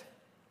myth.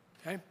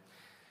 Okay?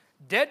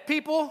 Dead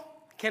people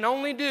can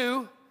only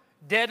do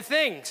dead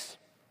things.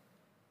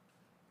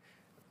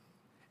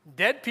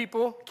 Dead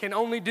people can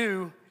only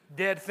do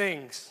dead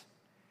things.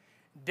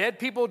 Dead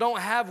people don't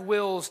have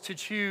wills to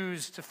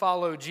choose to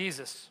follow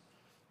Jesus.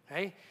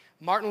 Okay?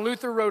 Martin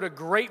Luther wrote a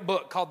great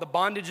book called The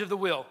Bondage of the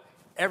Will.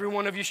 Every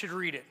one of you should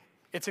read it.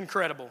 It's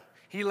incredible.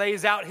 He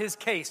lays out his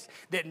case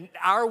that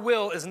our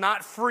will is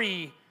not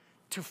free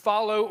to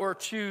follow or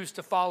choose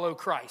to follow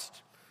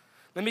Christ.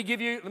 Let me give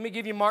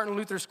you Martin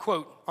Luther's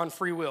quote on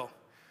free will.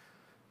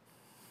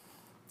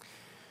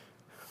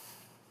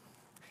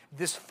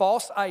 This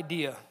false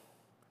idea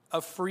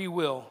of free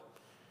will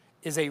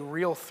is a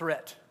real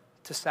threat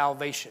to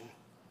salvation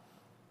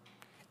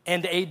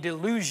and a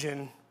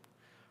delusion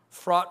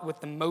fraught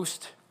with the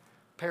most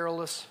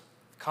perilous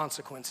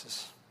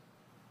consequences.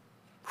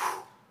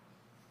 Whew.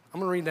 I'm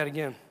going to read that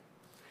again.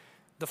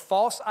 The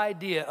false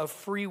idea of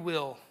free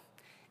will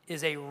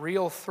is a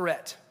real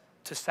threat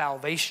to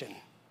salvation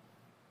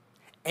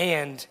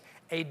and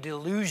a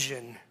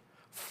delusion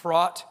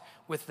fraught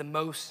with the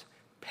most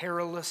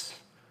perilous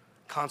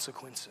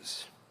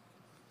consequences.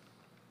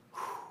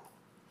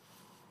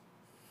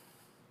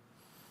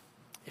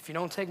 If you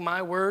don't take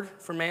my word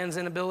for man's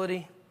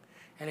inability,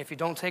 and if you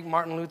don't take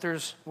Martin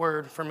Luther's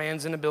word for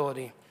man's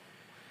inability,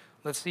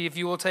 let's see if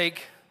you will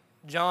take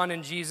John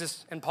and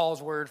Jesus and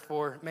Paul's word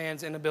for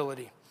man's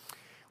inability.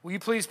 Will you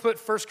please put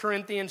 1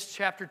 Corinthians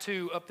chapter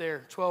 2 up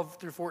there, 12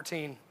 through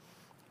 14.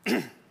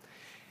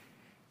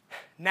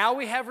 Now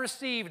we have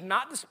received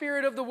not the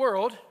spirit of the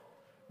world,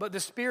 but the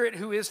Spirit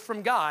who is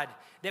from God,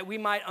 that we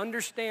might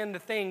understand the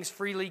things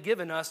freely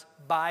given us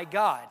by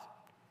God.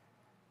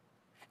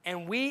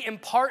 And we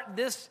impart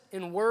this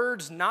in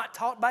words not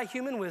taught by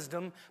human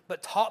wisdom,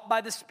 but taught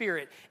by the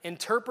Spirit,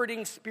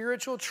 interpreting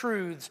spiritual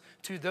truths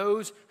to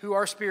those who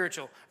are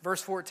spiritual.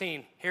 Verse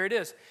 14, here it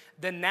is.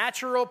 The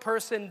natural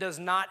person does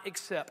not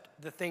accept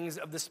the things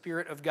of the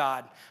Spirit of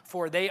God,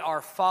 for they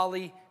are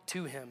folly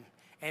to him,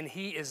 and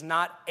he is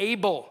not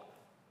able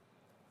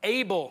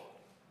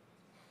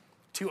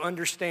to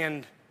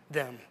understand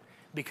them,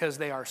 because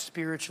they are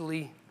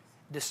spiritually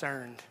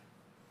discerned.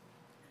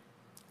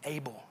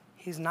 Able.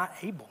 He's not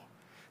able.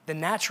 The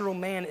natural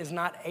man is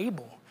not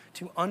able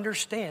to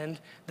understand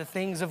the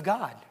things of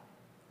God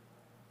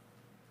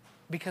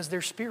because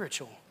they're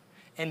spiritual,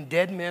 and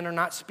dead men are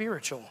not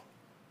spiritual.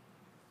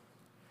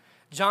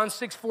 John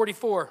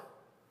 6:44,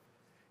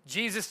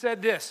 Jesus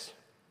said this,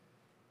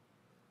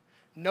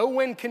 "No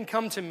one can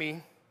come to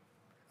me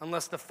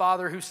unless the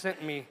Father who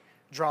sent me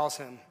draws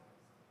him."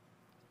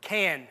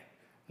 Can.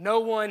 No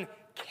one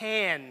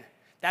can.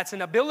 That's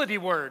an ability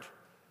word.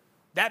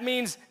 That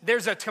means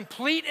there's a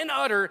complete and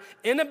utter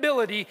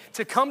inability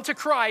to come to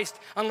Christ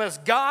unless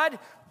God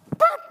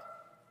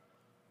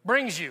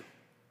brings you.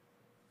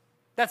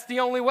 That's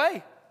the only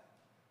way.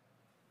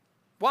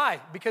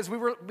 Why? Because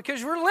we're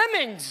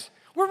lemmings.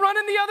 We're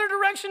running the other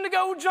direction to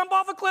go jump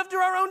off a cliff to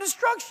our own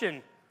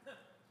destruction.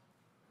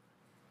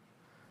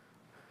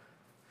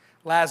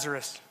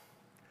 Lazarus.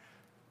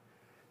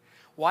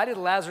 Why did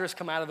Lazarus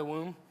come out of the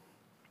womb?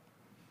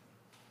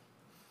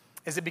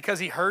 Is it because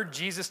he heard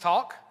Jesus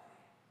talk?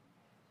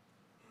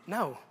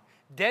 No.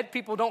 Dead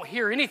people don't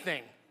hear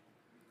anything.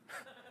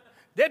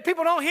 Dead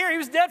people don't hear. He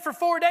was dead for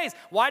 4 days.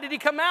 Why did he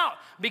come out?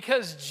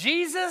 Because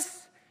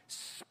Jesus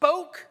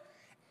spoke.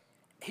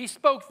 He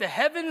spoke the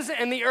heavens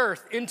and the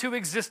earth into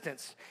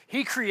existence.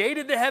 He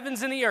created the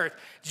heavens and the earth.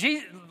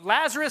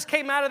 Lazarus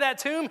came out of that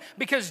tomb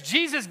because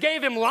Jesus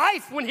gave him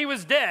life when he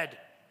was dead.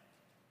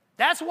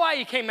 That's why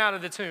he came out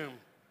of the tomb.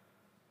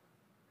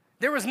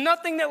 There was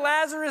nothing that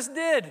Lazarus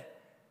did.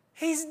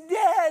 He's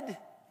dead.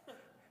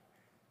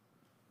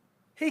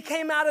 He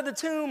came out of the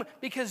tomb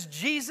because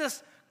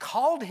Jesus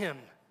called him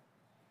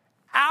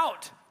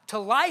out to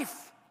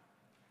life.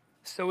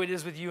 So it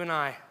is with you and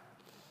I.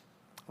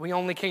 We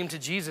only came to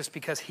Jesus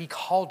because he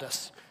called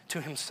us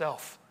to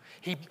himself.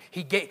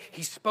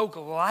 He spoke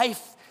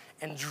life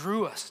and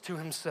drew us to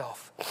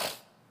himself.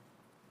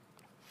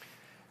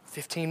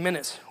 15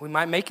 minutes, we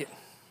might make it.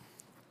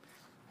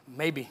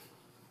 Maybe.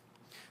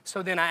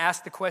 So then I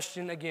ask the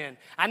question again.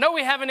 I know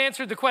we haven't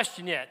answered the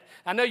question yet.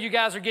 I know you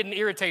guys are getting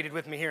irritated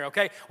with me here,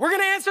 okay? We're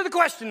going to answer the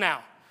question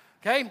now,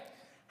 okay?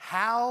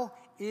 How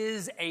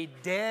is a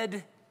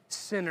dead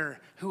sinner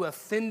who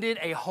offended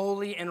a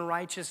holy and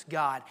righteous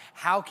God,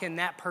 how can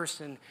that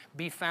person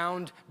be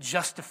found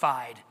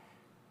justified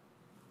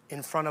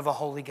in front of a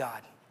holy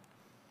God?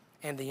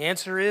 And the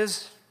answer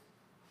is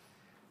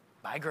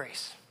by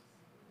grace.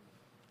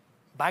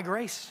 By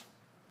grace.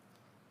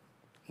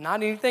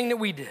 Not anything that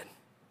we did.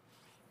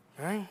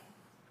 All right?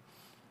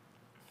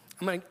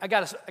 I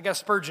got a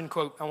Spurgeon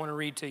quote I want to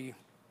read to you.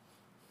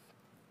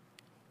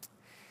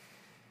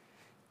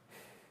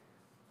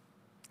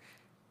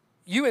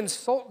 You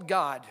insult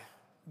God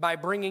by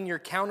bringing your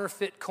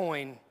counterfeit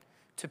coin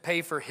to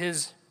pay for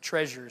his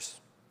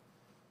treasures.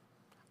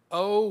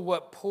 Oh,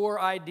 what poor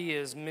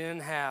ideas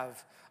men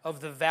have of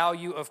the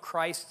value of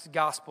Christ's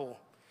gospel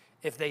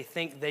if they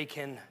think they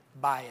can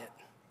buy it.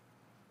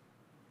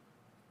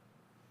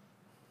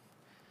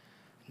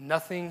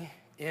 Nothing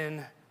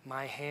in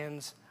my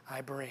hands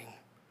I bring,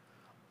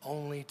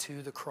 only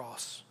to the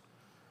cross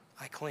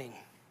I cling.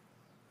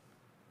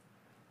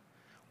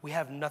 We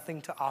have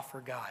nothing to offer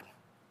God,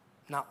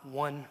 not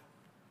one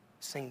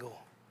single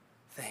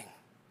thing.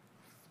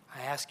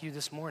 I ask you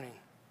this morning,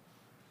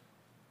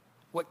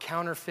 what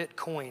counterfeit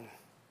coin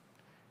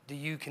do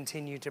you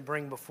continue to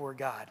bring before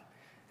God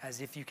as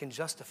if you can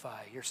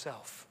justify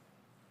yourself?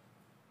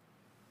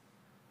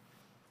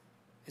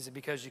 Is it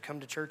because you come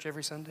to church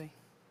every Sunday?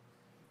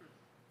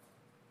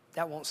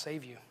 That won't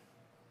save you.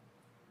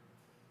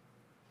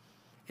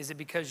 Is it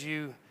because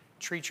you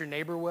treat your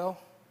neighbor well?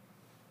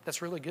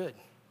 That's really good.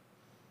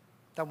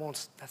 That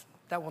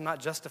will not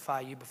justify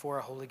you before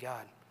a holy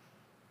God.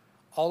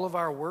 All of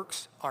our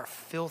works are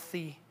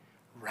filthy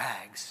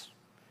rags.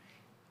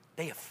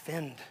 They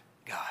offend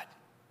God.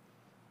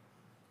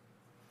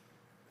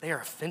 They are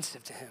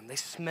offensive to him. They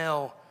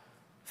smell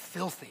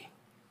filthy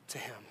to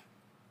him.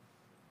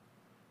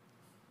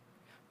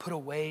 Put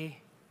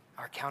away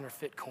our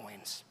counterfeit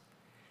coins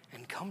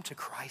and come to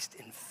Christ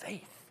in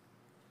faith.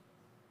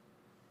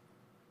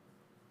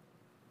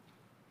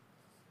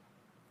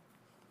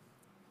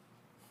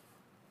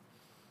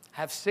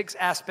 Have 6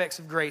 aspects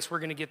of grace. We're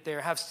going to get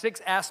there. Have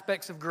 6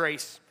 aspects of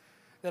grace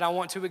that I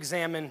want to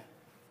examine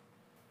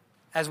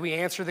as we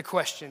answer the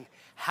question,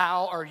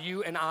 how are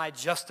you and I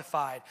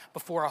justified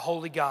before a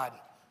holy God?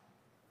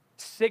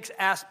 6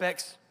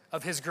 aspects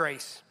of his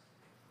grace.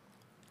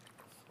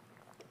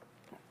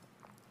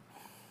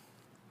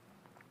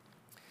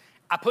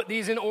 I put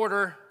these in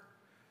order.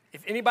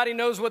 If anybody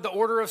knows what the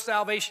order of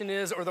salvation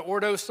is or the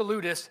Ordo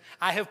Salutis,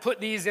 I have put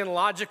these in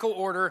logical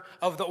order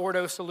of the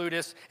Ordo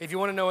Salutis. If you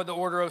want to know what the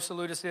Ordo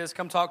Salutis is,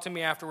 come talk to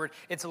me afterward.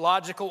 It's a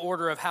logical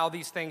order of how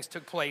these things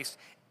took place.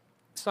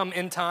 Some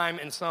in time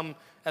and some,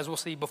 as we'll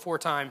see, before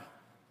time.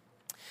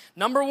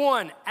 Number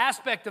 1,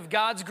 aspect of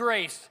God's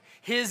grace,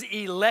 his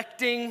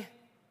electing,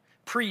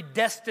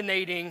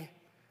 predestinating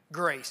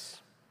grace.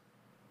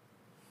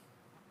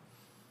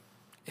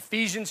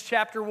 Ephesians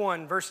chapter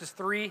 1, verses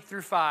 3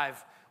 through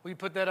 5. Will you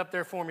put that up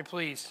there for me,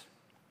 please?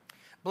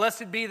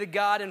 Blessed be the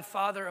God and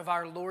Father of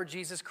our Lord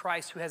Jesus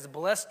Christ, who has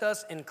blessed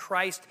us in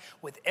Christ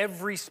with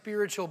every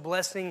spiritual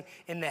blessing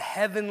in the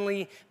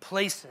heavenly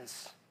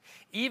places,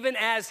 even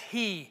as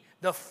he,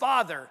 the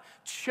Father,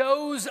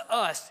 chose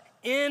us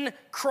in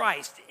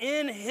Christ,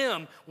 in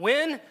him,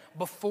 when?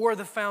 Before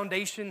the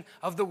foundation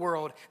of the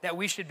world, that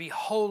we should be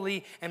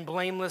holy and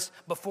blameless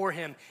before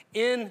him.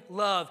 In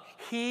love,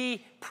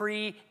 he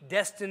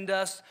predestined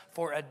us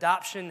for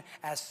adoption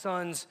as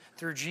sons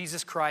through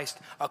Jesus Christ,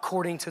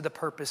 according to the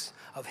purpose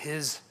of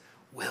his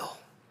will.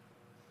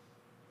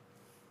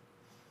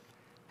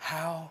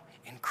 How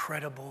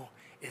incredible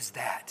is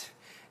that?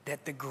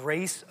 That the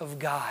grace of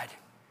God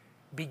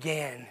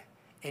began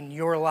in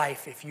your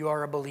life, if you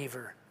are a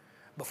believer,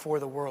 before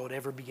the world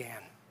ever began.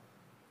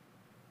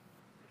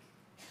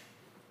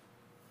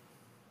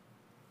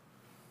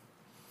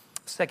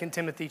 Second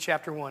Timothy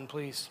chapter 1,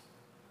 please.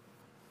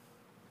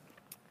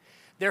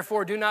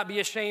 Therefore, do not be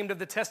ashamed of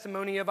the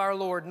testimony of our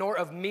Lord, nor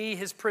of me,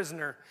 his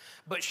prisoner,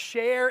 but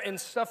share in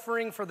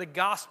suffering for the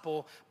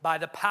gospel by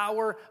the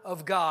power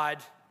of God,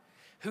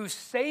 who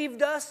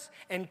saved us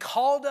and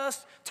called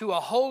us to a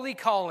holy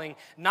calling,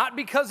 not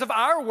because of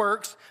our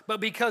works, but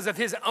because of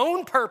his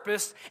own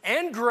purpose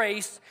and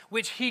grace,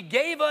 which he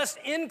gave us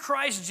in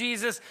Christ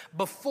Jesus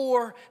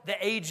before the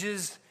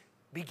ages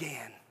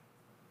began.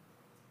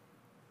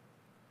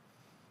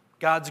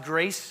 God's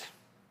grace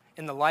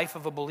in the life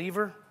of a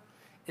believer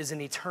is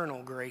an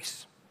eternal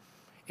grace.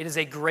 It is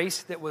a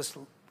grace that was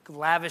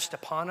lavished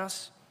upon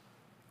us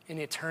in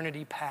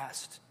eternity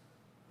past.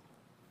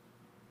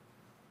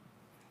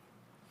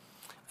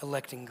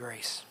 Electing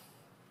grace.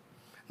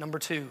 Number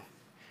 2,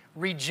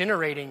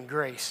 regenerating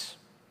grace.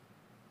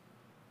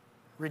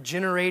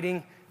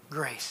 Regenerating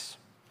grace.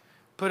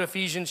 Put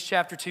Ephesians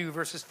chapter 2,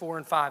 verses 4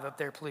 and 5 up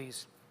there,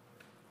 please.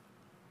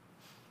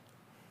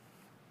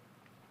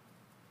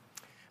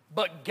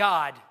 but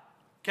God.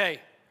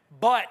 Okay,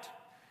 but.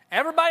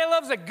 Everybody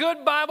loves a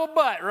good Bible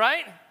but,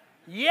 right?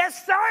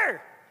 Yes,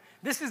 sir.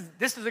 This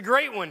is a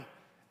great one.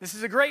 This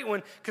is a great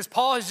one because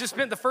Paul has just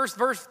spent the first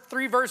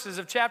 3 verses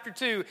of chapter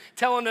 2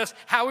 telling us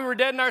how we were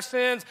dead in our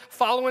sins,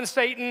 following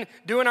Satan,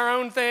 doing our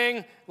own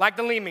thing like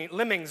the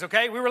lemmings,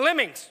 okay? We were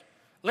lemmings.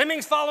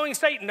 Lemmings following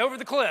Satan over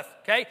the cliff,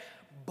 okay?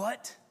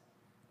 But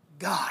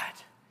God.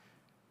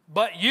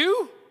 But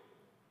you?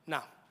 No.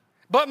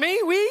 But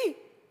me? We?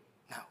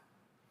 No.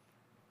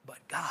 But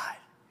God,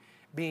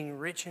 being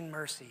rich in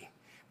mercy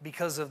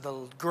because of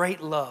the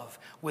great love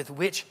with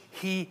which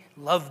he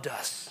loved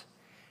us,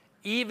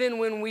 even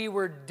when we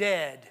were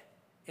dead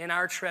in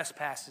our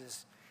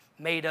trespasses,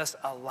 made us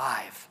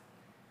alive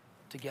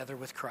together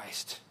with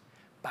Christ.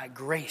 By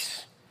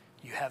grace,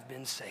 you have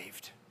been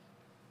saved.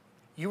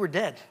 You were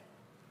dead.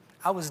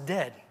 I was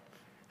dead.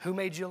 Who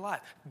made you alive?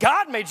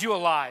 God made you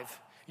alive.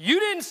 You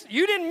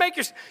didn't make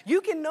your.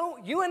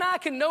 You and I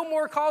can no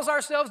more cause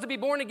ourselves to be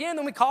born again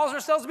than we cause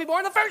ourselves to be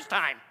born the first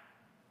time.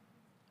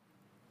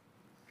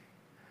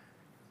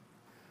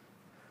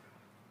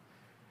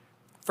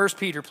 1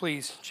 Peter,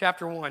 please,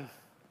 chapter 1.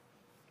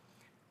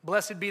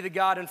 Blessed be the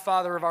God and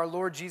Father of our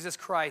Lord Jesus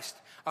Christ.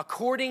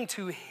 According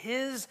to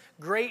his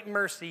great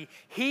mercy,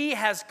 he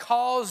has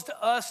caused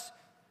us,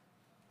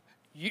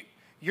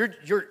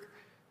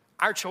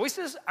 our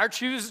choices, our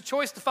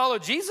choice to follow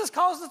Jesus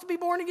caused us to be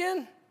born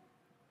again?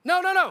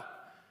 No.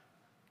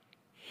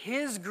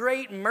 His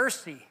great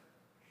mercy,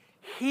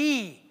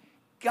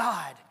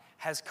 God,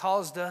 has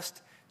caused us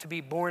to be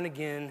born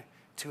again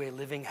to a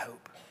living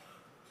hope.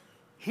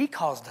 He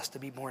caused us to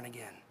be born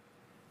again.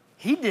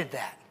 He did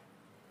that.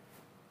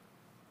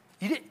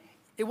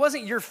 It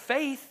wasn't your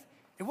faith.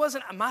 It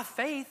wasn't my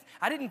faith.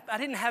 I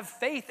didn't have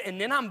faith and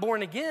then I'm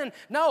born again.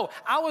 No,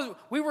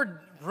 we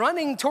were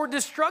running toward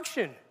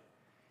destruction.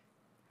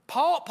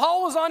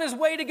 Paul was on his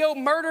way to go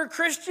murder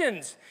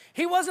Christians.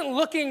 He wasn't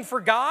looking for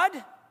God.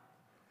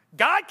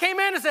 God came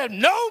in and said,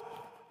 nope.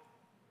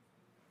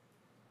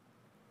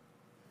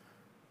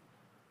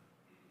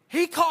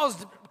 He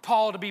caused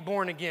Paul to be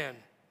born again.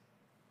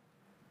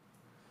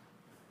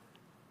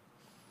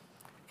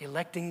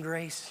 Electing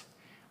grace,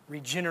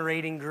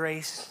 regenerating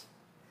grace,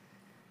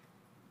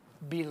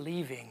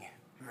 believing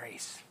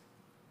grace.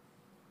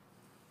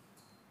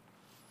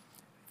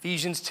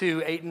 Ephesians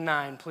 2, 8 and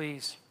 9,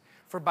 please.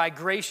 For by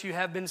grace you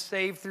have been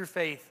saved through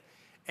faith,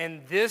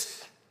 and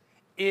this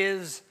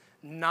is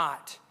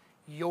not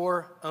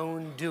your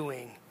own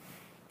doing.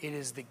 It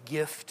is the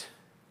gift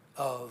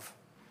of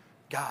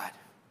God.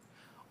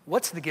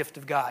 What's the gift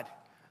of God?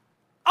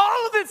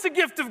 All of it's a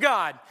gift of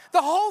God.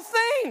 The whole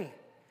thing.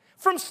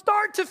 From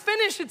start to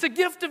finish, it's a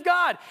gift of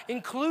God,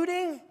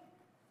 including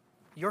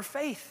your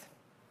faith.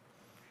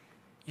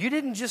 You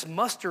didn't just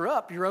muster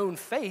up your own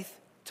faith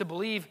to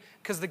believe,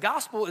 because the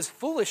gospel is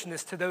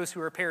foolishness to those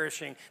who are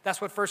perishing. That's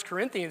what 1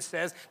 Corinthians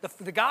says.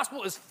 The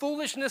gospel is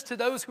foolishness to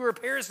those who are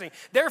perishing.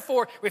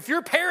 Therefore, if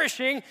you're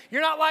perishing,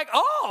 you're not like,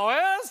 oh,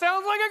 that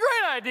sounds like a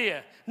great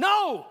idea.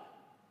 No,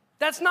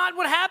 that's not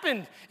what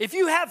happened. If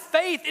you have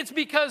faith, it's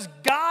because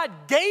God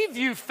gave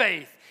you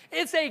faith.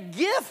 It's a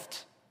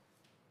gift.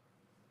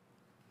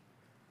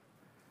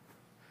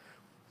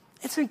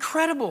 It's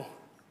incredible.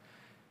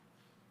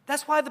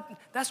 That's why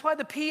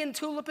the pea and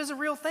tulip is a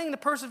real thing, the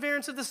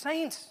perseverance of the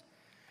saints.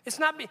 It's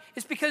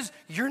because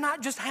you're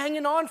not just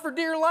hanging on for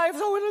dear life.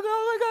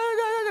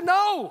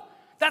 No,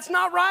 that's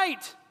not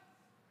right.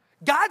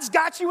 God's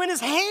got you in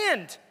his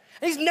hand.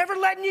 He's never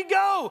letting you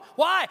go.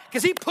 Why?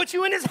 Because he put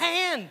you in his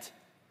hand.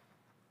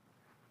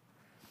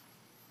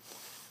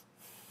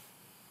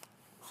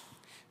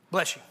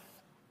 Bless you.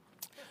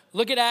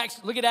 Look at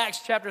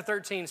Acts chapter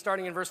 13,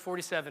 starting in verse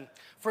 47.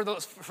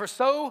 For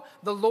so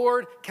the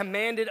Lord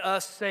commanded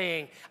us,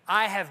 saying,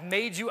 I have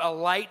made you a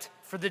light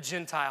for the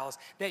Gentiles,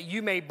 that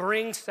you may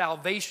bring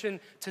salvation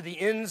to the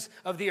ends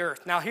of the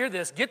earth. Now hear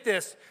this, get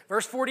this,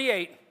 verse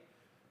 48.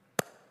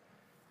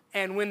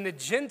 And when the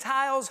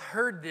Gentiles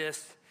heard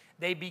this,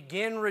 they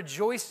began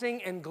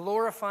rejoicing and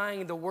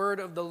glorifying the word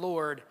of the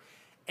Lord.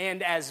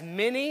 And as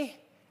many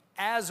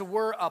as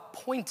were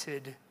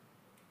appointed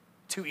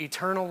to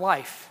eternal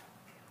life,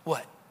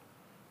 what?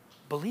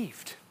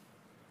 Believed.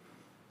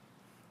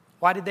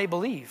 Why did they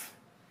believe?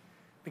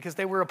 Because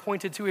they were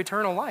appointed to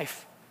eternal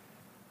life.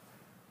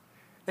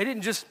 They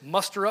didn't just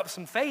muster up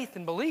some faith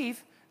and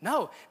believe.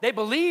 No, they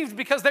believed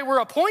because they were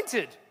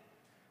appointed.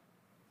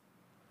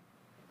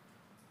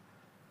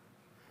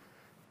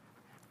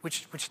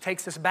 Which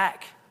takes us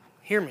back.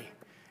 Hear me.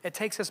 It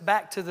takes us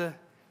back to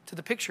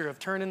the picture of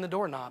turning the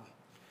doorknob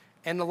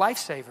and the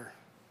lifesaver.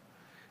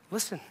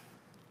 Listen.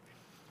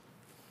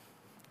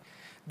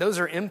 Those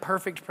are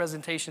imperfect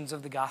presentations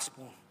of the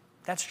gospel.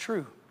 That's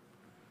true.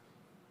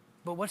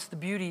 But what's the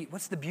beauty?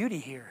 What's the beauty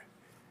here?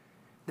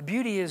 The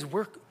beauty is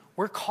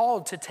we're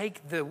called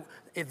to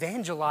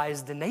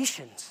evangelize the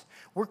nations.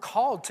 We're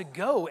called to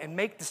go and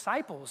make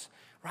disciples,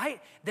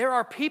 right? There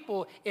are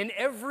people in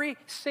every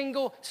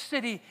single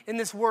city in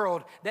this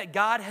world that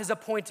God has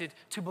appointed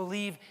to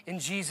believe in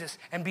Jesus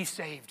and be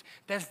saved.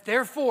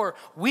 Therefore,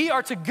 we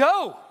are to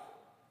go.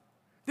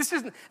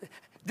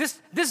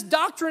 This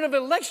doctrine of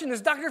election,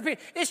 this doctrine of faith,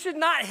 it should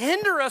not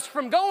hinder us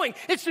from going.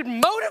 It should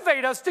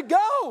motivate us to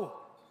go.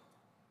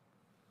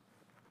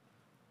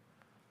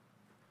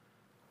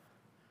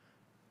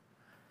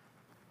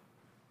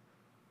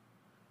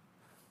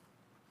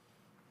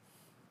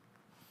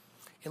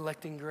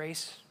 Electing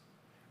grace,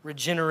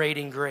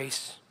 regenerating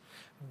grace,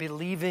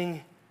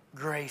 believing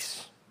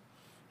grace.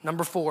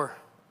 Number 4,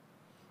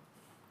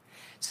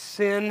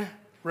 sin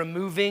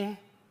removing,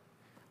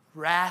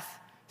 wrath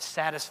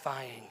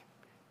satisfying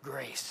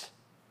grace.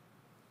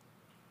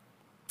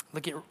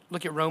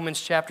 Look at Romans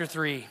chapter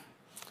 3,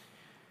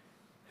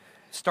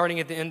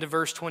 starting at the end of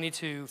verse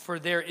 22. For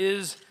there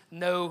is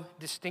no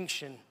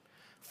distinction,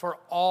 for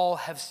all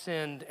have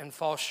sinned and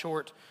fall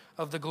short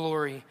of the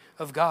glory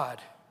of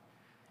God,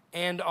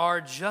 and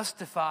are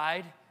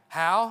justified,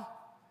 how?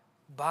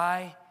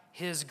 By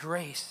his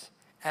grace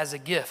as a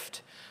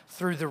gift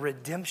through the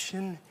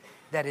redemption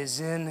that is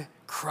in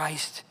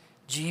Christ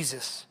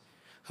Jesus,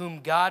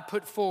 whom God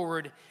put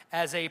forward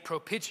as a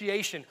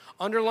propitiation.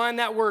 Underline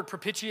that word,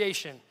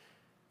 propitiation.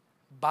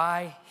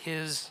 By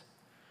his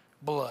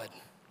blood.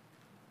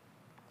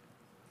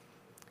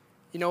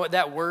 You know what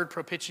that word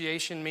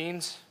propitiation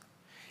means?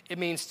 It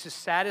means to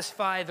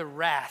satisfy the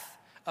wrath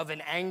of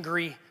an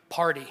angry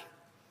party.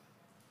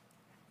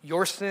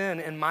 Your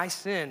sin and my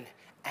sin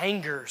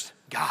angers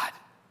God.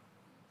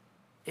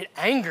 It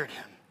angered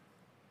him.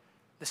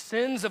 The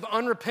sins of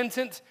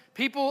unrepentant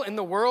people in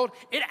the world,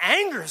 it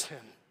angers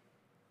him.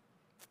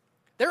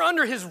 They're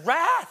under his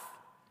wrath.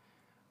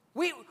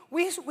 We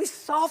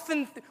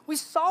soften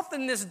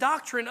this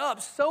doctrine up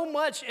so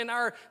much in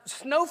our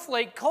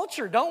snowflake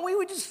culture, don't we?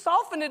 We just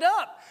soften it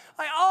up.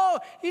 Like, oh,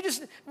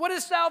 what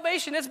is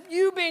salvation? It's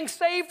you being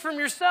saved from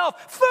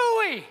yourself.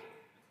 Phooey!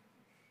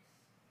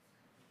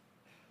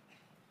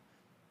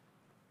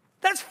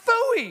 That's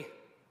phooey.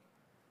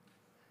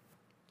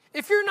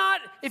 If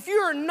you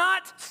are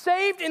not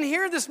saved in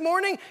here this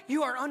morning,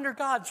 you are under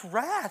God's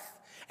wrath.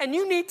 And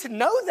you need to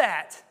know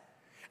that.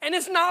 And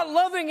it's not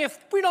loving if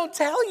we don't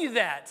tell you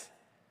that.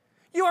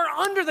 You are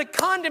under the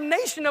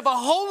condemnation of a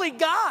holy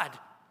God.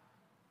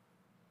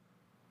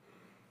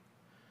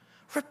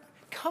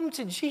 Come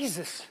to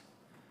Jesus.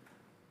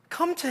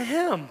 Come to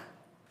him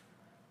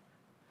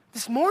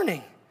this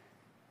morning.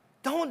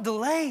 Don't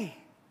delay.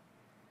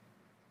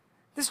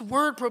 This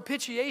word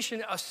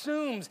propitiation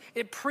assumes,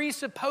 it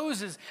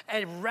presupposes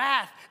a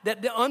wrath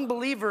that the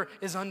unbeliever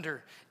is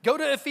under. Go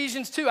to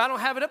Ephesians 2. I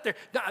don't have it up there.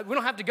 We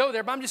don't have to go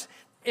there, but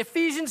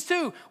Ephesians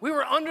 2. We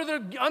were under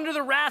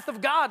the wrath of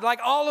God like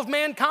all of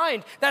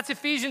mankind. That's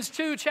Ephesians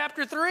 2,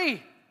 chapter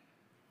 3.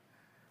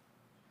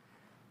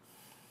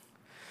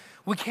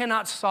 We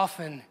cannot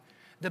soften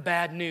the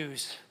bad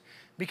news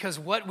because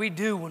what we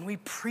do when we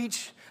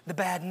preach the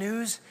bad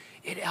news,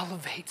 it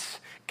elevates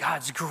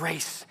God's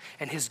grace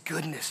and his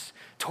goodness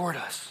toward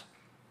us.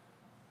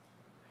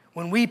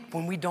 When we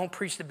don't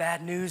preach the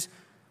bad news,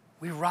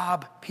 we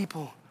rob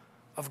people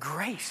of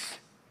grace.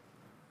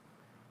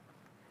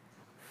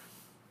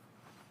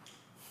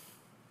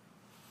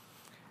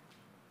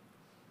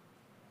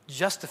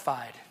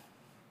 Justified.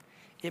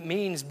 It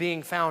means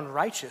being found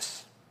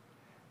righteous.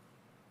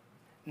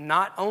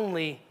 Not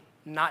only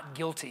not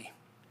guilty.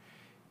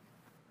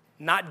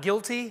 Not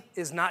guilty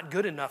is not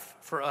good enough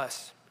for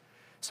us.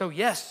 So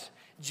yes,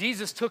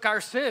 Jesus took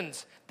our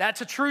sins.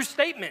 That's a true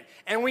statement,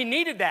 and we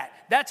needed that.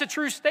 That's a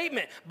true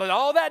statement, but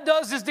all that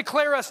does is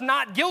declare us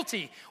not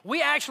guilty.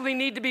 We actually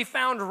need to be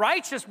found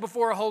righteous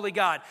before a holy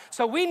God.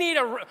 So we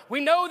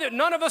know that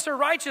none of us are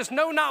righteous,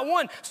 no, not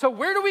one. So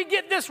where do we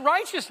get this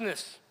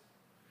righteousness?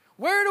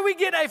 Where do we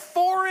get a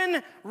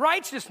foreign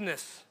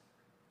righteousness?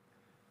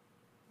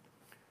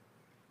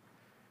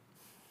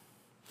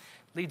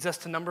 Leads us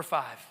to number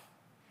 5,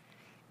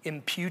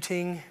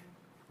 imputing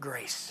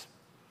grace.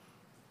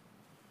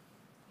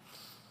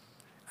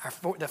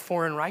 The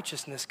foreign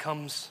righteousness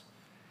comes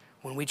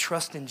when we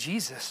trust in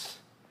Jesus.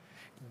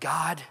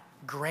 God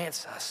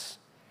grants us,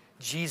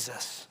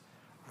 Jesus,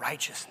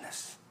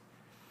 righteousness.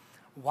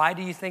 Why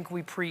do you think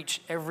we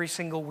preach every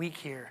single week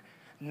here?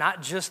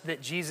 Not just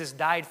that Jesus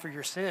died for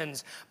your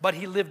sins, but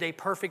he lived a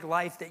perfect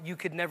life that you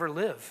could never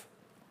live.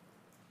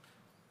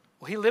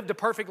 Well, he lived a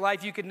perfect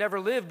life you could never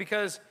live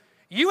because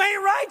you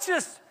ain't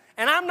righteous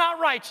and I'm not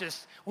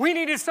righteous. We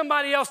needed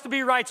somebody else to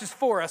be righteous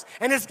for us,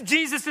 and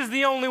Jesus is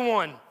the only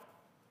one.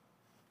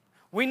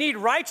 We need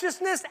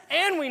righteousness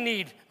and we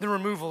need the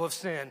removal of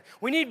sin.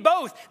 We need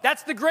both.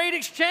 That's the great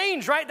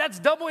exchange, right? That's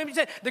double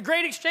the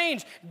great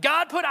exchange.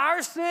 God put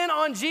our sin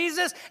on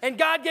Jesus and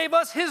God gave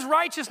us his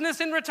righteousness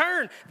in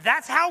return.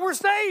 That's how we're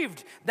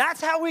saved.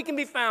 That's how we can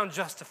be found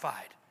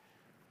justified.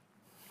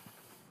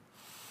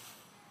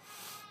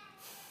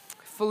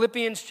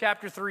 Philippians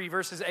chapter 3,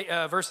 verses 8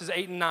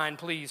 and 9,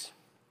 please.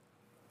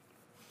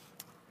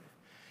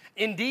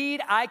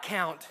 Indeed, I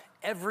count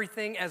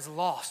everything as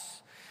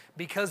loss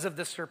because of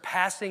the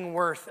surpassing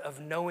worth of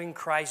knowing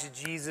Christ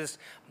Jesus,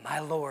 my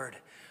Lord.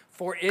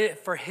 For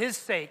his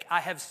sake, I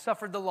have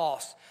suffered the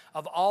loss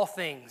of all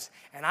things,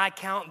 and I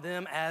count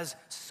them as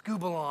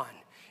scubalon.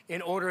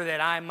 in order that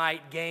I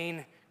might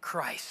gain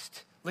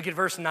Christ. Look at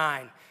verse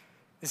 9.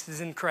 This is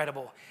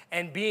incredible.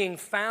 And being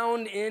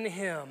found in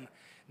him,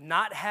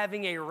 not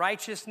having a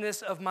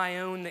righteousness of my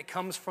own that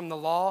comes from the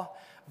law,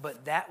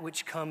 but that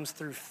which comes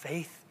through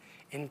faith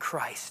in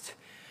Christ.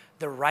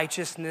 The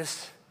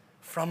righteousness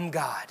from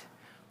God,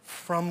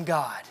 from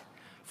God,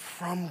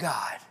 from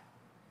God,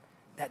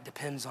 that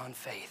depends on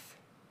faith.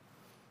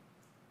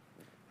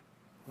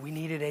 We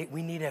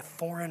need a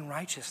foreign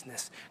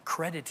righteousness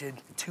credited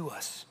to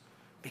us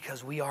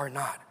because we are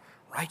not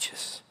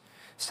righteous.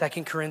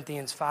 2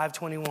 Corinthians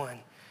 5:21,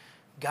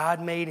 God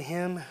made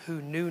him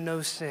who knew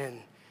no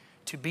sin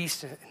to be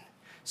sin,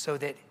 so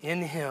that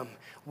in him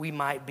we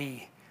might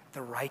be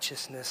the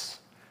righteousness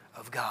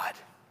of God.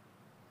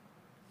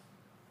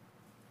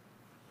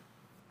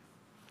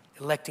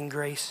 Electing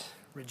grace,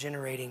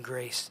 regenerating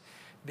grace,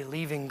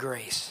 believing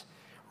grace,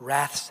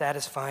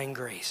 wrath-satisfying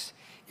grace,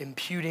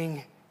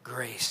 imputing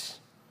grace.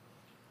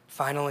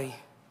 Finally,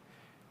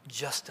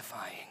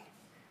 justifying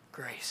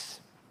grace.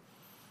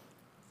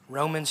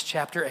 Romans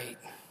chapter 8,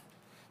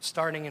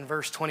 starting in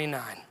verse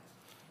 29.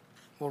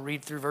 We'll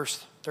read through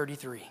verse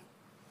 33.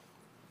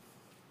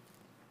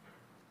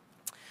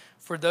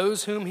 For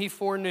those whom he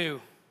foreknew,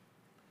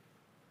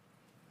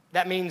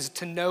 that means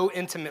to know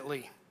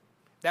intimately.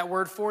 That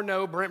word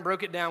foreknow, Brent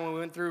broke it down when we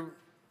went through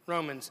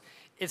Romans.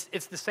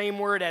 It's the same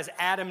word as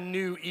Adam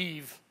knew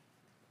Eve,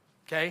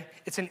 okay?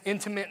 It's an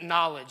intimate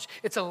knowledge.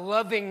 It's a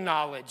loving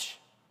knowledge.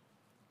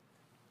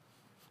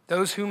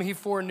 Those whom he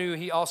foreknew,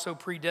 he also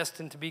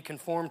predestined to be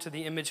conformed to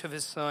the image of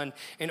his Son,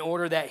 in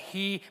order that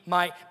he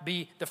might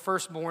be the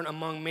firstborn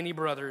among many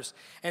brothers.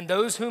 And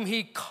those whom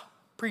he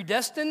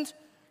predestined,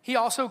 he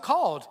also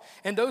called.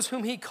 And those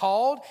whom he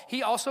called,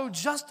 he also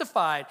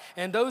justified.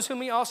 And those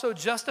whom he also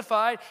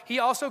justified, he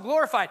also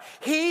glorified.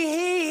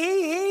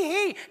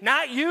 He.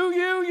 Not you.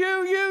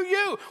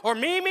 Or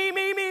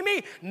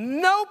me.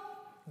 Nope.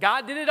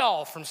 God did it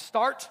all from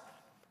start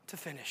to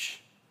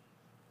finish.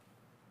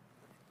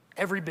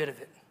 Every bit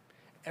of it.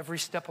 Every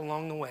step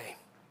along the way.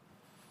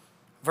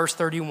 Verse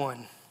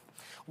 31.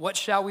 What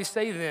shall we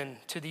say then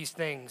to these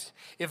things?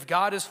 If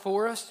God is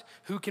for us,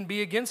 who can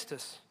be against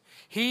us?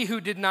 He who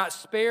did not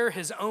spare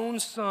his own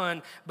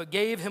Son, but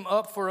gave him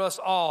up for us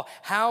all,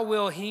 how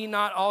will he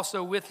not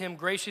also with him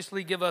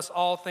graciously give us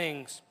all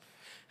things?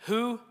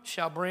 Who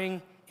shall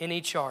bring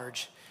any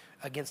charge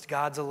against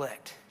God's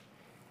elect?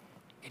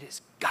 It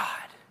is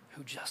God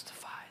who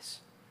justifies.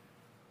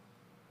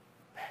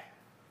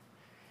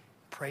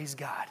 Praise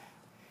God.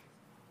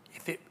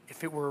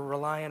 If it were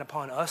relying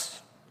upon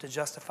us to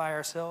justify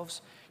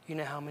ourselves, you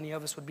know how many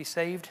of us would be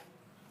saved?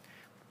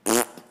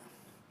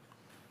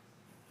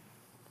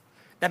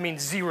 That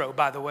means 0,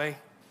 by the way.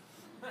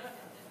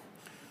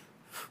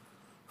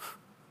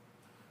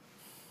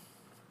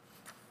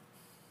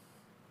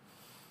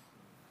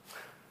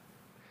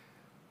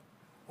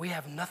 We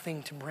have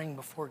nothing to bring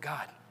before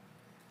God.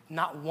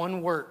 Not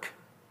one work.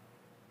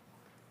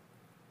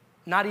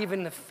 Not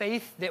even the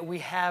faith that we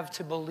have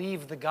to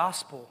believe the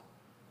gospel.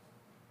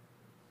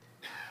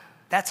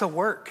 That's a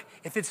work.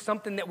 If it's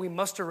something that we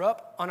muster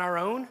up on our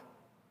own,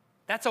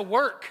 that's a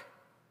work.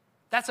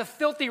 That's a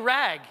filthy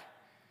rag.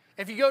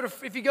 If you go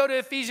to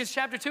Ephesians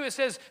chapter 2, it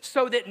says,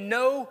 so that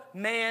no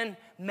man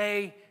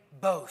may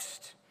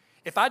boast.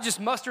 If I just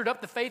mustered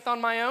up the faith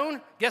on my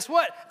own, guess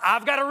what?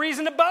 I've got a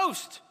reason to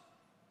boast.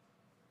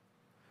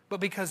 But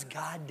because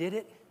God did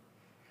it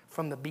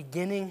from the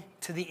beginning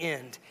to the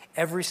end,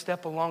 every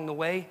step along the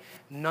way,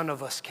 none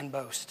of us can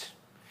boast.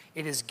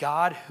 It is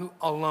God who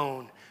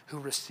alone who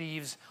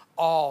receives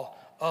all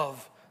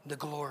of the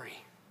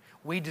glory.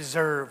 We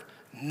deserve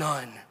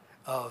none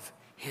of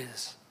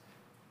his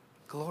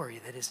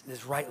glory that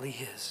is rightly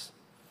his.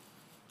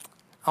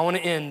 I want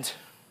to end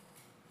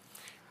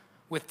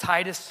with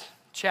Titus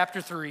chapter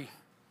 3,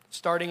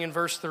 starting in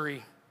verse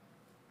 3.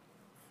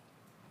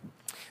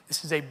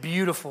 This is a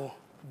beautiful,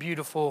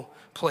 beautiful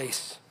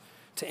place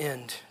to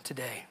end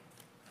today.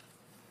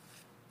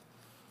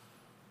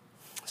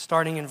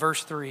 Starting in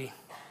verse 3.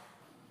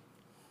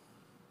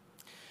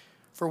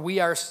 For we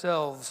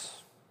ourselves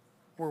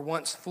were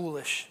once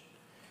foolish,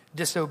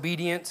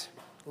 disobedient,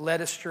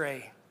 led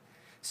astray,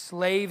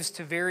 slaves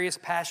to various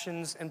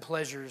passions and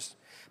pleasures,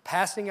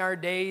 passing our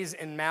days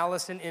in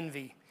malice and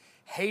envy,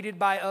 hated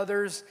by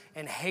others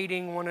and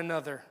hating one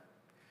another.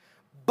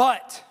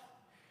 But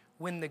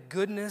when the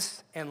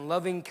goodness and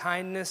loving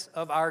kindness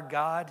of our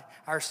God,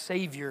 our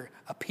Savior,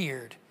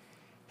 appeared,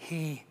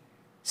 he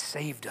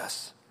saved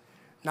us,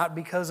 not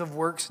because of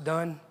works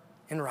done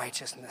in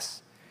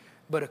righteousness,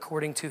 but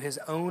according to his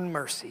own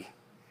mercy,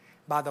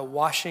 by the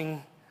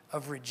washing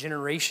of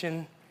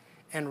regeneration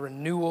and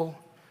renewal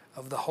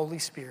of the Holy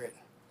Spirit,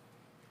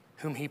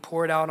 whom he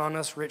poured out on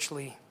us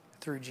richly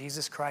through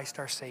Jesus Christ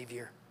our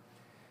Savior,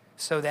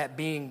 so that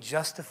being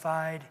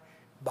justified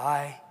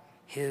by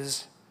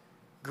his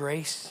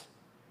grace,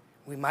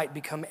 we might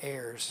become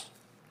heirs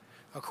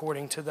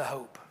according to the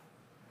hope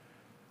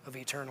of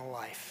eternal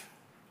life.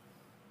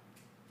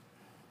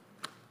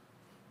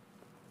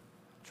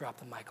 Drop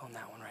the mic on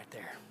that one right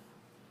there.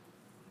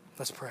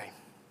 Let's pray.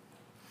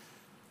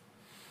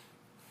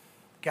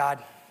 God,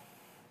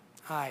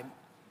 I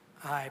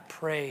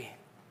pray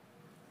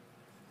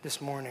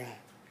this morning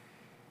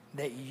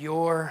that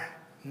your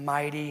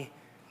mighty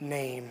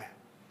name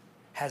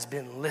has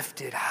been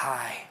lifted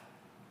high,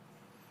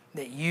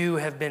 that you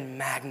have been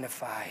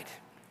magnified,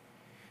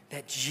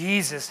 that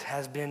Jesus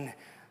has been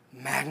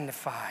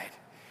magnified,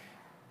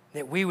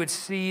 that we would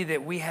see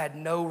that we had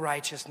no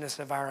righteousness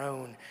of our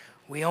own.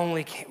 We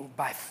only can,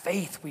 by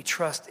faith, we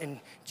trust in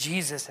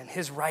Jesus, and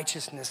his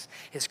righteousness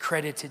is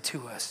credited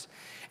to us.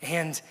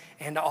 And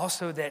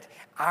also that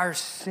our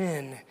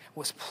sin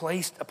was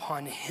placed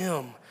upon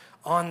him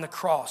on the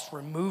cross,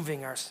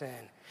 removing our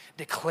sin,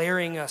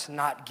 declaring us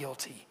not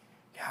guilty.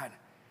 God,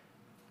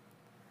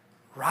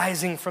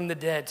 rising from the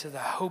dead to the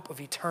hope of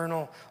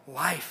eternal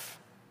life.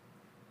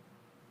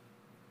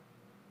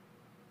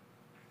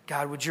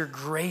 God, would your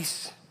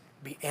grace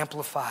be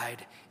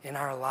amplified in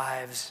our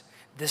lives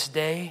this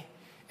day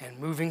and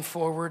moving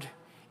forward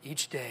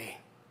each day.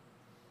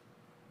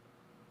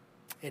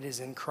 It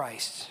is in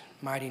Christ's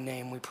mighty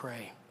name we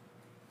pray.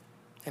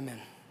 Amen.